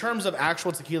 in terms of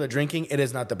actual tequila drinking, it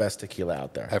is not the best tequila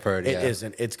out there. I've heard, It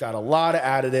isn't. It's got a lot of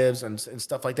additives and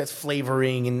stuff like that,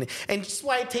 flavoring, and just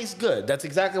why it tastes good. That's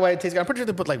exactly why it tastes good. I'm pretty sure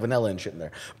they put like vanilla and shit in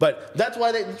there. But that's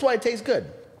why it tastes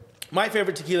good. My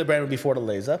favorite tequila brand would be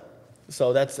Fortaleza.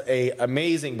 So that's a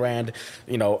amazing brand.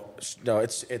 You know,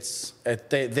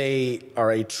 they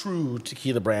are a true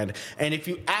tequila brand. And if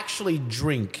you actually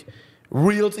drink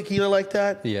real tequila like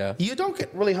that, you don't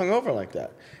get really hungover like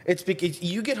that. It's because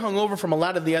you get hungover from a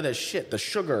lot of the other shit, the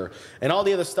sugar and all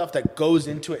the other stuff that goes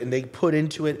into it and they put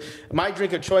into it. My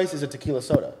drink of choice is a tequila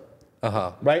soda.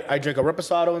 Right? I drink a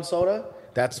reposado and soda.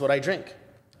 That's what I drink.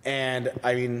 And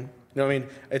I mean, you know what I mean?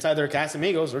 It's either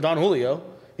Casamigos or Don Julio.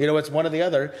 You know, it's one or the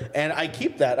other. And I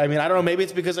keep that. I mean, I don't know. Maybe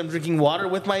it's because I'm drinking water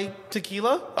with my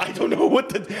tequila. I don't know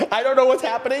what's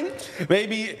happening.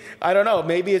 Maybe, I don't know.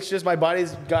 Maybe it's just my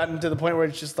body's gotten to the point where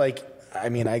it's just like, I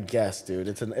mean, I guess, dude.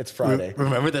 It's Friday.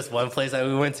 Remember this one place that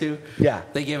we went to? Yeah.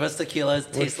 They gave us tequila.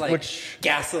 It tastes like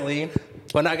gasoline.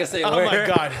 We're not going to say where. Oh, my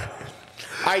God.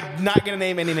 I'm not going to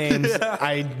name any names.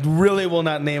 I really will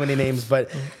not name any names.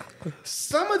 But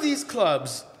some of these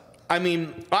clubs, I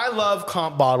mean, I love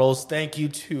comp bottles. Thank you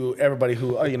to everybody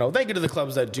who, thank you to the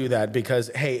clubs that do that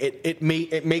because, hey, it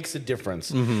makes a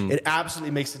difference. Mm-hmm. It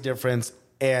absolutely makes a difference.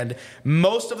 And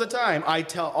most of the time, I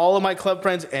tell all of my club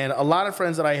friends and a lot of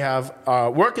friends that I have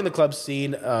work in the club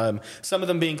scene, some of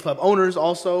them being club owners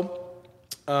also,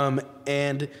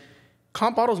 and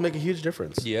comp bottles make a huge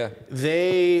difference. Yeah.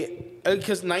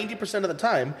 Because 90% of the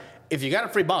time, if you got a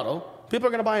free bottle, people are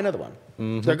going to buy another one.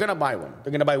 Mm-hmm. They're going to buy one.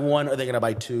 They're going to buy one or they're going to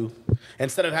buy two.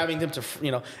 Instead of having them to,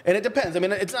 and it depends. I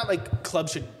mean, it's not like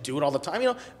clubs should do it all the time.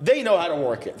 They know how to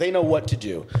work it. They know what to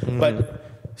do. Mm-hmm. But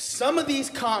some of these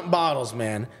comp bottles,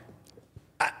 man,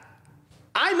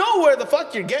 I know where the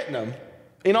fuck you're getting them.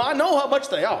 I know how much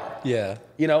they are. Yeah.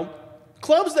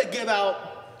 Clubs that give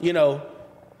out,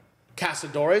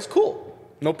 Cazadores, cool.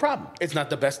 No problem. It's not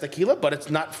the best tequila, but it's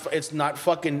not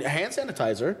fucking hand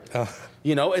sanitizer.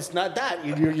 You know, it's not that.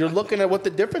 You're looking at what the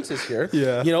difference is here.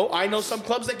 Yeah. You know, I know some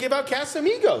clubs that give out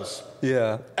Casamigos.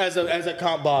 Yeah. As a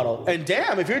comp bottle. And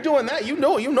damn, if you're doing that, you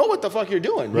know what the fuck you're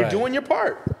doing. You're doing your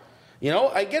part. You know,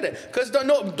 I get it. Because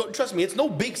don't trust me, it's no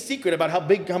big secret about how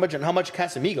much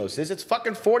Casamigos is. It's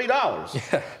fucking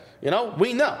 $40. Yeah. You know,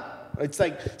 we know. It's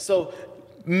like, so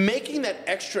making that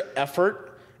extra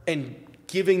effort and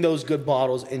giving those good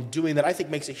bottles and doing that, I think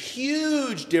makes a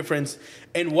huge difference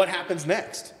in what happens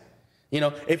next. You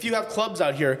know, if you have clubs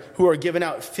out here who are giving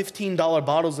out $15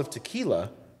 bottles of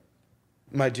tequila,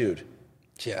 my dude,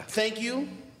 thank you,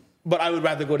 but I would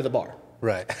rather go to the bar.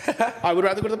 Right. I would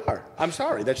rather go to the bar. I'm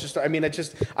sorry. That's just, I mean, it's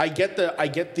just, I get the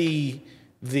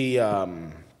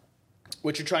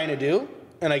what you're trying to do,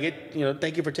 and I get, you know,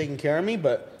 thank you for taking care of me,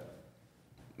 but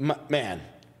man,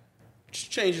 just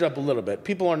change it up a little bit.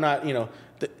 People are not, you know,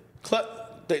 the club.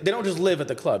 They don't just live at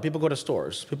the club. People go to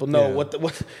stores. People know what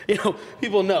you know.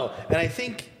 People know, and I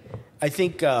think,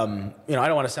 you know, I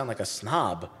don't want to sound like a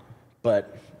snob,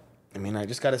 but I mean, I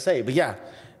just got to say, but yeah,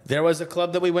 there was a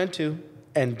club that we went to,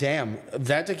 and damn,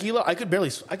 that tequila, I could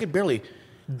barely.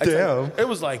 Damn, it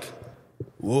was like,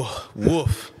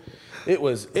 woof. It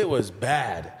was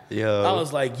bad. Yo. I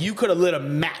was like, you could have lit a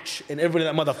match and everybody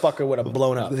that motherfucker would have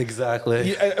blown up.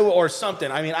 Exactly. Or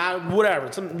something. I mean, whatever.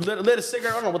 Lit a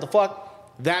cigarette. I don't know what the fuck.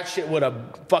 That shit would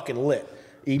have fucking lit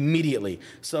immediately.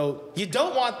 So you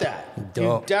don't want that.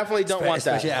 You definitely don't want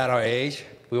that. Especially at our age.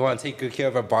 We want to take good care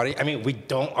of our body. I mean, we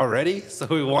don't already, so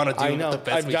we want to do the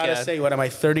best we can. I've got to say, what am I,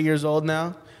 30 years old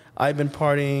now? I've been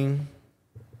partying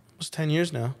almost 10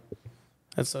 years now.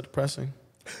 That's so depressing.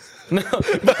 Yeah.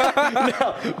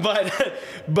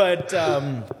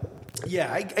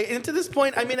 And to this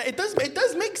point, I mean, it does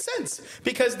make sense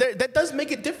because that does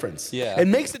make a difference. Yeah, it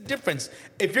makes a difference.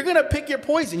 If you're gonna pick your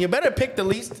poison, you better pick the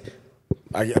least.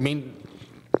 I mean,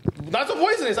 not so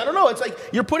poisonous. I don't know. It's like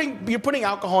you're putting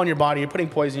alcohol in your body. You're putting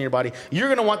poison in your body. You're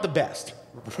gonna want the best.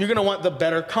 You're gonna want the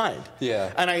better kind.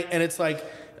 Yeah. And it's like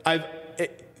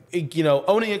you know,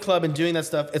 owning a club and doing that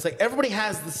stuff. It's like everybody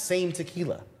has the same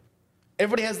tequila.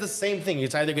 Everybody has the same thing.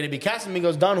 It's either going to be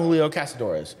Casamigos, Don Julio,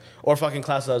 Cazadores, or fucking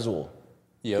Clase Azul.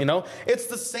 Yep. You know? It's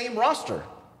the same roster.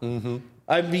 Mm-hmm.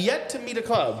 I've yet to meet a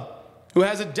club who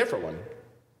has a different one.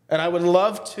 And I would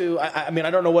love to, I mean,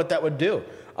 I don't know what that would do.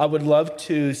 I would love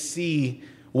to see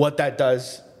what that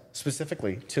does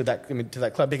specifically to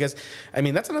that club. Because, I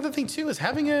mean, that's another thing, too, is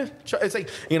having it's like,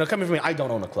 you know, coming from me, I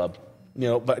don't own a club. You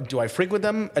know, but do I frequent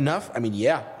them enough? I mean,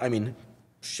 yeah. I mean,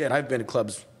 shit, I've been to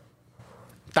clubs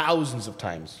thousands of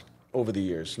times over the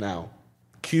years now.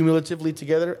 Cumulatively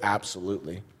together,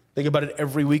 absolutely. Think about it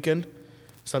every weekend,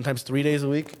 sometimes 3 days a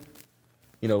week.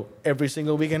 You know, every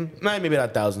single weekend. Maybe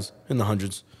not thousands, in the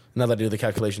hundreds. Now that I do the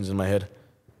calculations in my head,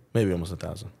 maybe almost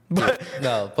 1,000. But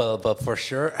but for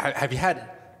sure, have you had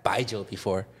baijiu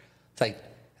before? It's like,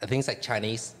 I think it's like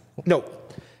Chinese. No.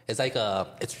 It's like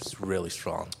it's really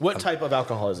strong. What type of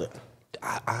alcohol is it?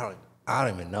 I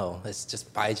don't even know. It's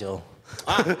just baijiu.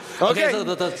 Okay. So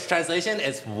the translation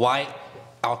is white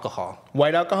alcohol.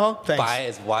 White alcohol? Thanks. Bai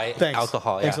is white Thanks.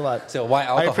 alcohol. Yeah. Thanks a lot. So white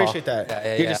alcohol. I appreciate that.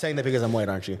 Yeah, You're just saying that because I'm white,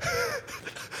 aren't you?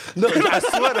 No, I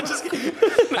swear. I'm just kidding.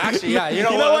 Actually, yeah. You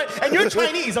know what? And you're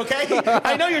Chinese, okay?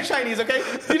 I know you're Chinese, okay?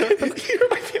 You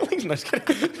hurt my feelings. No, just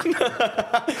kidding.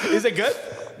 Is it good?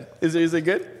 Is it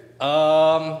good?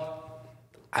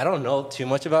 I don't know too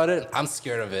much about it. I'm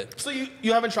scared of it. So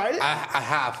you haven't tried it? I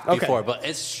have before, but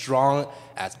it's strong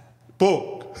as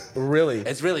boom. Really?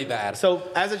 It's really bad. So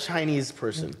as a Chinese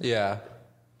person, yeah.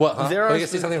 What? Huh? There are you gonna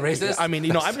say something racist? I mean,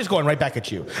 you know, I'm just going right back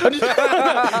at you.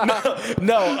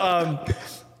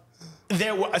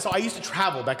 So I used to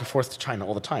travel back and forth to China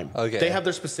all the time. Okay. They have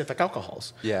their specific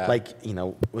alcohols. Yeah. Like, you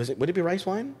know, would it be rice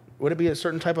wine? Would it be a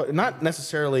certain type of, not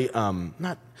necessarily,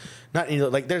 not you know,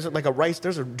 like there's like a rice,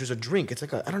 there's a drink. It's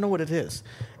like I don't know what it is.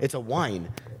 It's a wine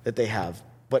that they have,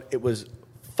 but it was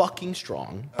fucking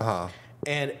strong. Uh-huh.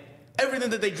 And everything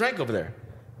that they drank over there,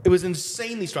 it was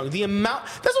insanely strong.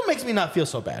 That's what makes me not feel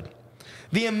so bad.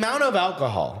 The amount of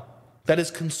alcohol that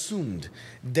is consumed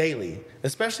daily,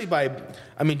 especially by,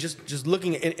 I mean, just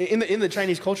looking in the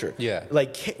Chinese culture. Yeah.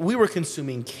 Like we were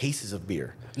consuming cases of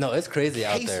beer. No, it's crazy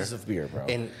out there. Cases of beer, bro.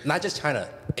 And not just China,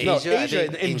 Asia. No, I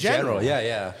think, in general.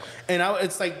 Yeah. And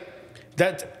it's like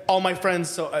that. All my friends.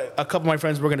 So a couple of my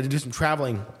friends were going to do some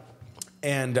traveling,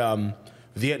 and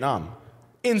Vietnam,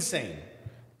 insane.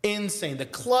 The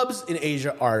clubs in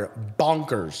Asia are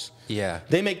bonkers. Yeah.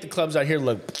 They make the clubs out here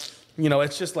look, you know,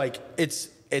 it's just like it's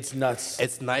nuts.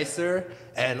 It's nicer,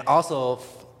 and also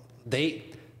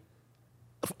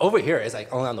over here, it's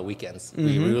like only on the weekends.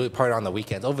 We really party on the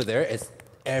weekends. Over there, it's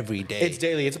every day. It's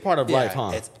daily. It's a part of life,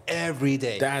 huh? It's every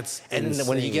day. That's and insane.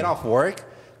 when you get off work,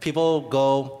 people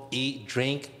go eat,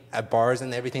 drink at bars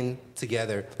and everything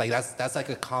together. Like that's like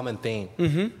a common thing.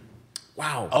 Mm-hmm.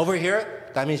 Wow. Over here,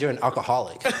 that means you're an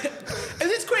alcoholic. And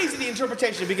it's crazy the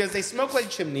interpretation because they smoke like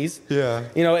chimneys. Yeah.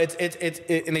 You know, it's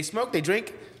and they smoke, they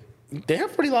drink. They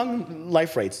have pretty long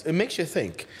life rates. It makes you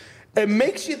think. It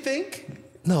makes you think.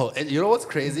 No, and you know what's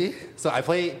crazy? So I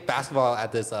play basketball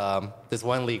at this this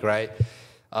one league, right?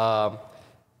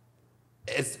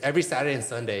 It's every Saturday and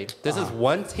Sunday. This is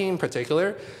one team in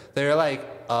particular. They're like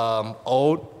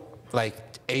old, like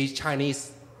aged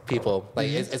Chinese people. Like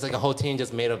it's like a whole team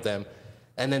just made of them,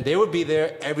 and then they would be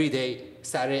there every day,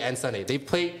 Saturday and Sunday. They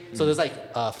play. So there's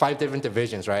like 5 different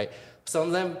divisions, right? Some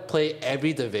of them play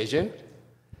every division,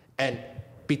 and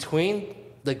between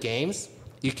the games,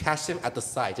 you catch them at the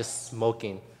side, just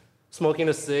smoking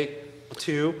a cig,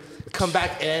 2, come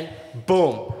back in,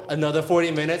 boom, another 40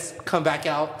 minutes, come back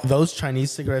out. Those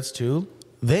Chinese cigarettes too,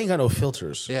 they ain't got no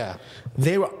filters. Yeah.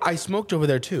 I smoked over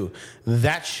there too.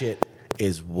 That shit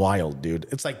is wild, dude.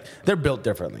 It's like they're built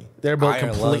differently. They're built Iron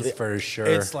completely lungs for sure.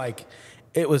 It's like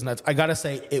it was nuts. I gotta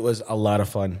say, it was a lot of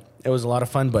fun. It was a lot of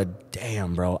fun, but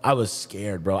damn, bro, I was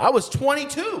scared, bro. I was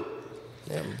 22.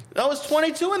 I was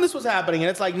 22 when this was happening, and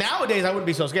it's like nowadays I wouldn't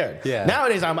be so scared. Yeah.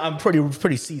 Nowadays I'm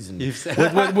pretty seasoned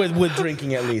with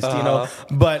drinking at least, you know.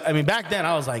 But I mean, back then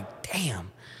I was like, damn.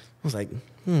 I was like,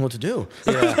 what to do?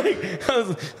 Yeah. I was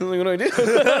like, what do I do? I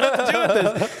don't know what to do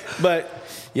with this. But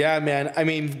yeah, man. I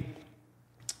mean,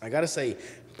 I gotta say,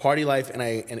 party life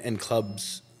and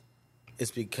clubs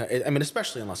is because I mean,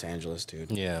 especially in Los Angeles,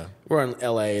 dude. Yeah. We're in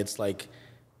LA. It's like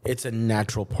it's a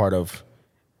natural part of.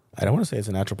 I don't want to say it's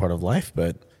a natural part of life,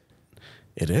 but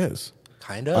it is.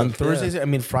 Kind of. On Thursdays, I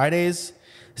mean, Fridays,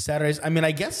 Saturdays. I mean,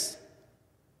 I guess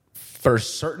for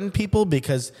certain people,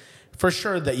 because for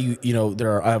sure that you know,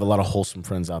 I have a lot of wholesome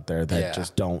friends out there that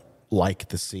just don't like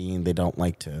the scene. They don't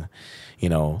like to, you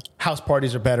know, house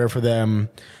parties are better for them.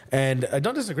 And I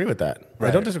don't disagree with that. Right.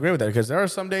 I don't disagree with that because there are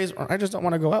some days where I just don't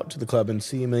want to go out to the club and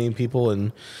see a million people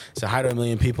and say hi to a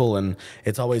million people. And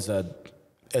it's always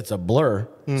it's a blur.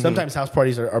 Mm-hmm. Sometimes house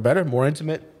parties are better, more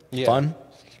intimate, fun,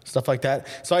 stuff like that.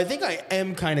 So I think I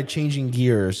am kind of changing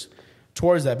gears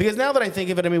towards that. Because now that I think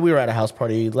of it, I mean, we were at a house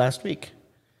party last week.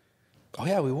 Oh,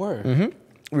 yeah, we were. Mm-hmm.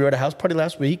 We were at a house party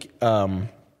last week. Shout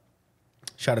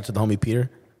out to the homie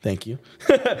Peter. Thank you.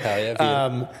 Hell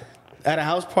yeah, Peter. At a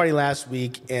house party last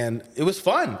week, and it was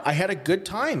fun. I had a good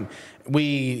time.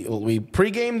 We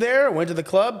pre-gamed there, went to the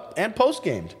club, and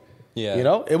post-gamed. Yeah. You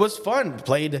know, it was fun.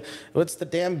 Played, what's the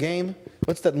damn game?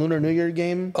 What's that Lunar New Year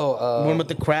game? Oh, one with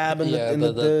the crab and the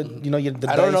you know, the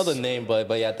I dice. don't know the name, but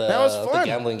yeah, that was fun. The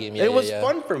gambling game. Yeah, it was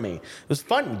fun for me. It was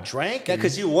fun. We drank. Yeah,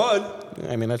 because you won.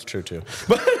 I mean, that's true too.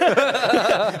 But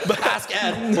ask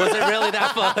Ed, was it really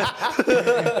that fun?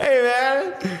 Hey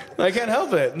man, I can't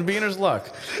help it. Beginner's luck.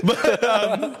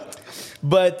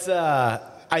 But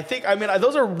I think, I mean,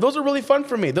 those are really fun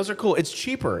for me. Those are cool. It's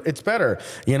cheaper. It's better.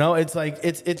 You know, it's like,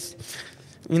 it's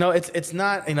you know, it's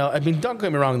not, you know, I mean, don't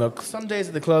get me wrong though. Some days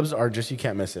at the clubs are just, you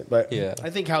can't miss it. But yeah. I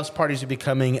think house parties are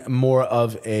becoming more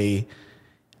of a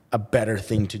better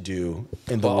thing to do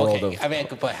in the world of. I mean,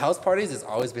 but house parties has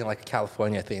always been like a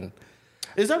California thing.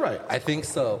 Is that right? I think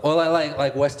so. Well, I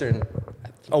like Western.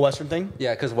 A Western thing?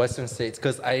 Yeah, because Western states.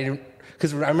 Because I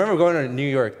remember going to New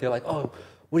York. They're like, oh,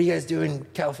 what do you guys do in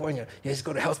California? You guys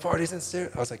go to house parties and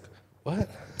shit? I was like, what?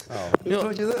 Oh. Who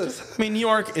told you this? I mean, New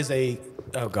York is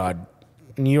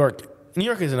New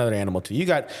York is another animal too. You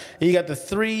got the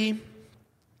 3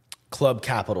 club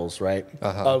capitals, right?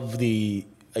 Of the,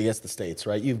 I guess, the states,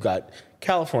 right? You've got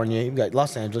California, you've got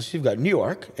Los Angeles, you've got New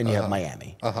York, and you have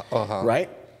Miami, right?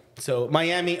 So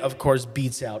Miami, of course,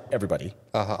 beats out everybody.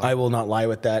 I will not lie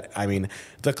with that. I mean,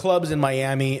 the clubs in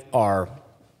Miami are,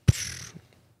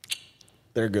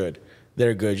 they're good.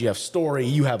 They're good. You have Story,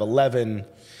 you have 11,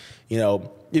 you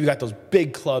know, you've got those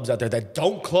big clubs out there that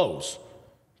don't close.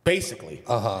 Basically.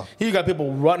 You got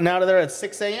people running out of there at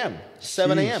 6 a.m.,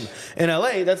 7 a.m. In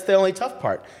LA, that's the only tough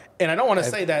part. And I don't want to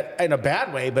say that in a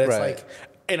bad way, but it's like,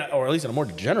 or at least in a more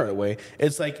degenerate way,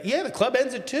 it's like, yeah, the club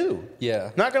ends at 2.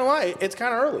 Yeah. Not going to lie, it's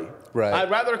kind of early. Right.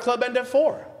 I'd rather a club end at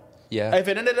 4. Yeah. If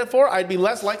it ended at 4, I'd be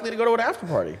less likely to go to an after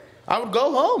party. I would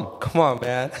go home. Come on,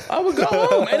 man. I would go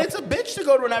home. And it's a bitch to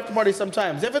go to an after party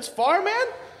sometimes. If it's far, man,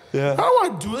 I don't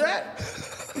want to do that.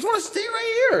 I just want to stay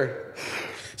right here.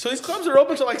 So these clubs are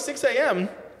open till like 6 a.m.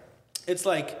 It's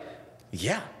like,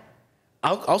 yeah,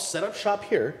 I'll set up shop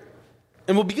here,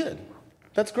 and we'll be good.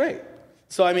 That's great.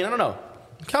 So, I mean, I don't know.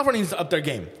 California needs to up their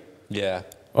game. Yeah.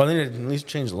 Or they need to at least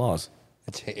change the laws.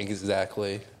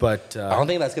 Exactly. But I don't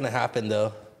think that's gonna happen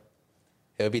though.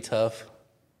 It would be tough.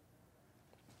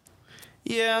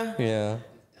 yeah, Yeah.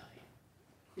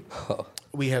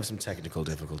 we have some technical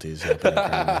difficulties happening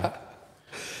currently.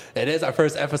 It is our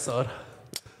first episode.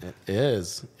 It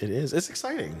is. It's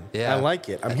exciting. Yeah. I like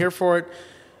it. I'm here for it.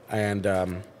 And,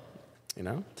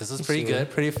 This was pretty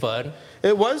good, pretty fun.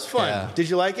 It was fun. Yeah. Did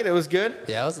you like it? It was good?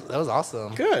 Yeah, that was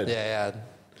awesome. Good. Yeah.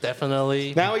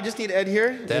 Definitely. Now we just need Ed here,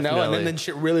 and Definitely. then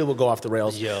shit really will go off the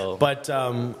rails. Yo. But,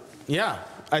 yeah,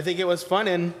 I think it was fun,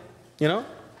 and,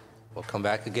 We'll come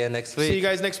back again next week. see you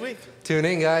guys next week. Tune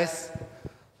in, guys.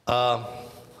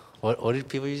 What did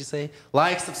people usually say?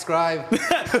 Like, subscribe.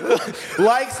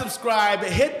 Like, subscribe,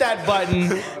 hit that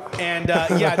button, and, did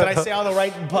I say all the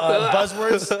right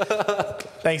buzzwords?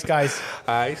 Thanks, guys.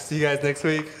 All right, see you guys next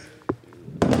week.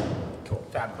 Cool.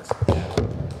 Fabulous.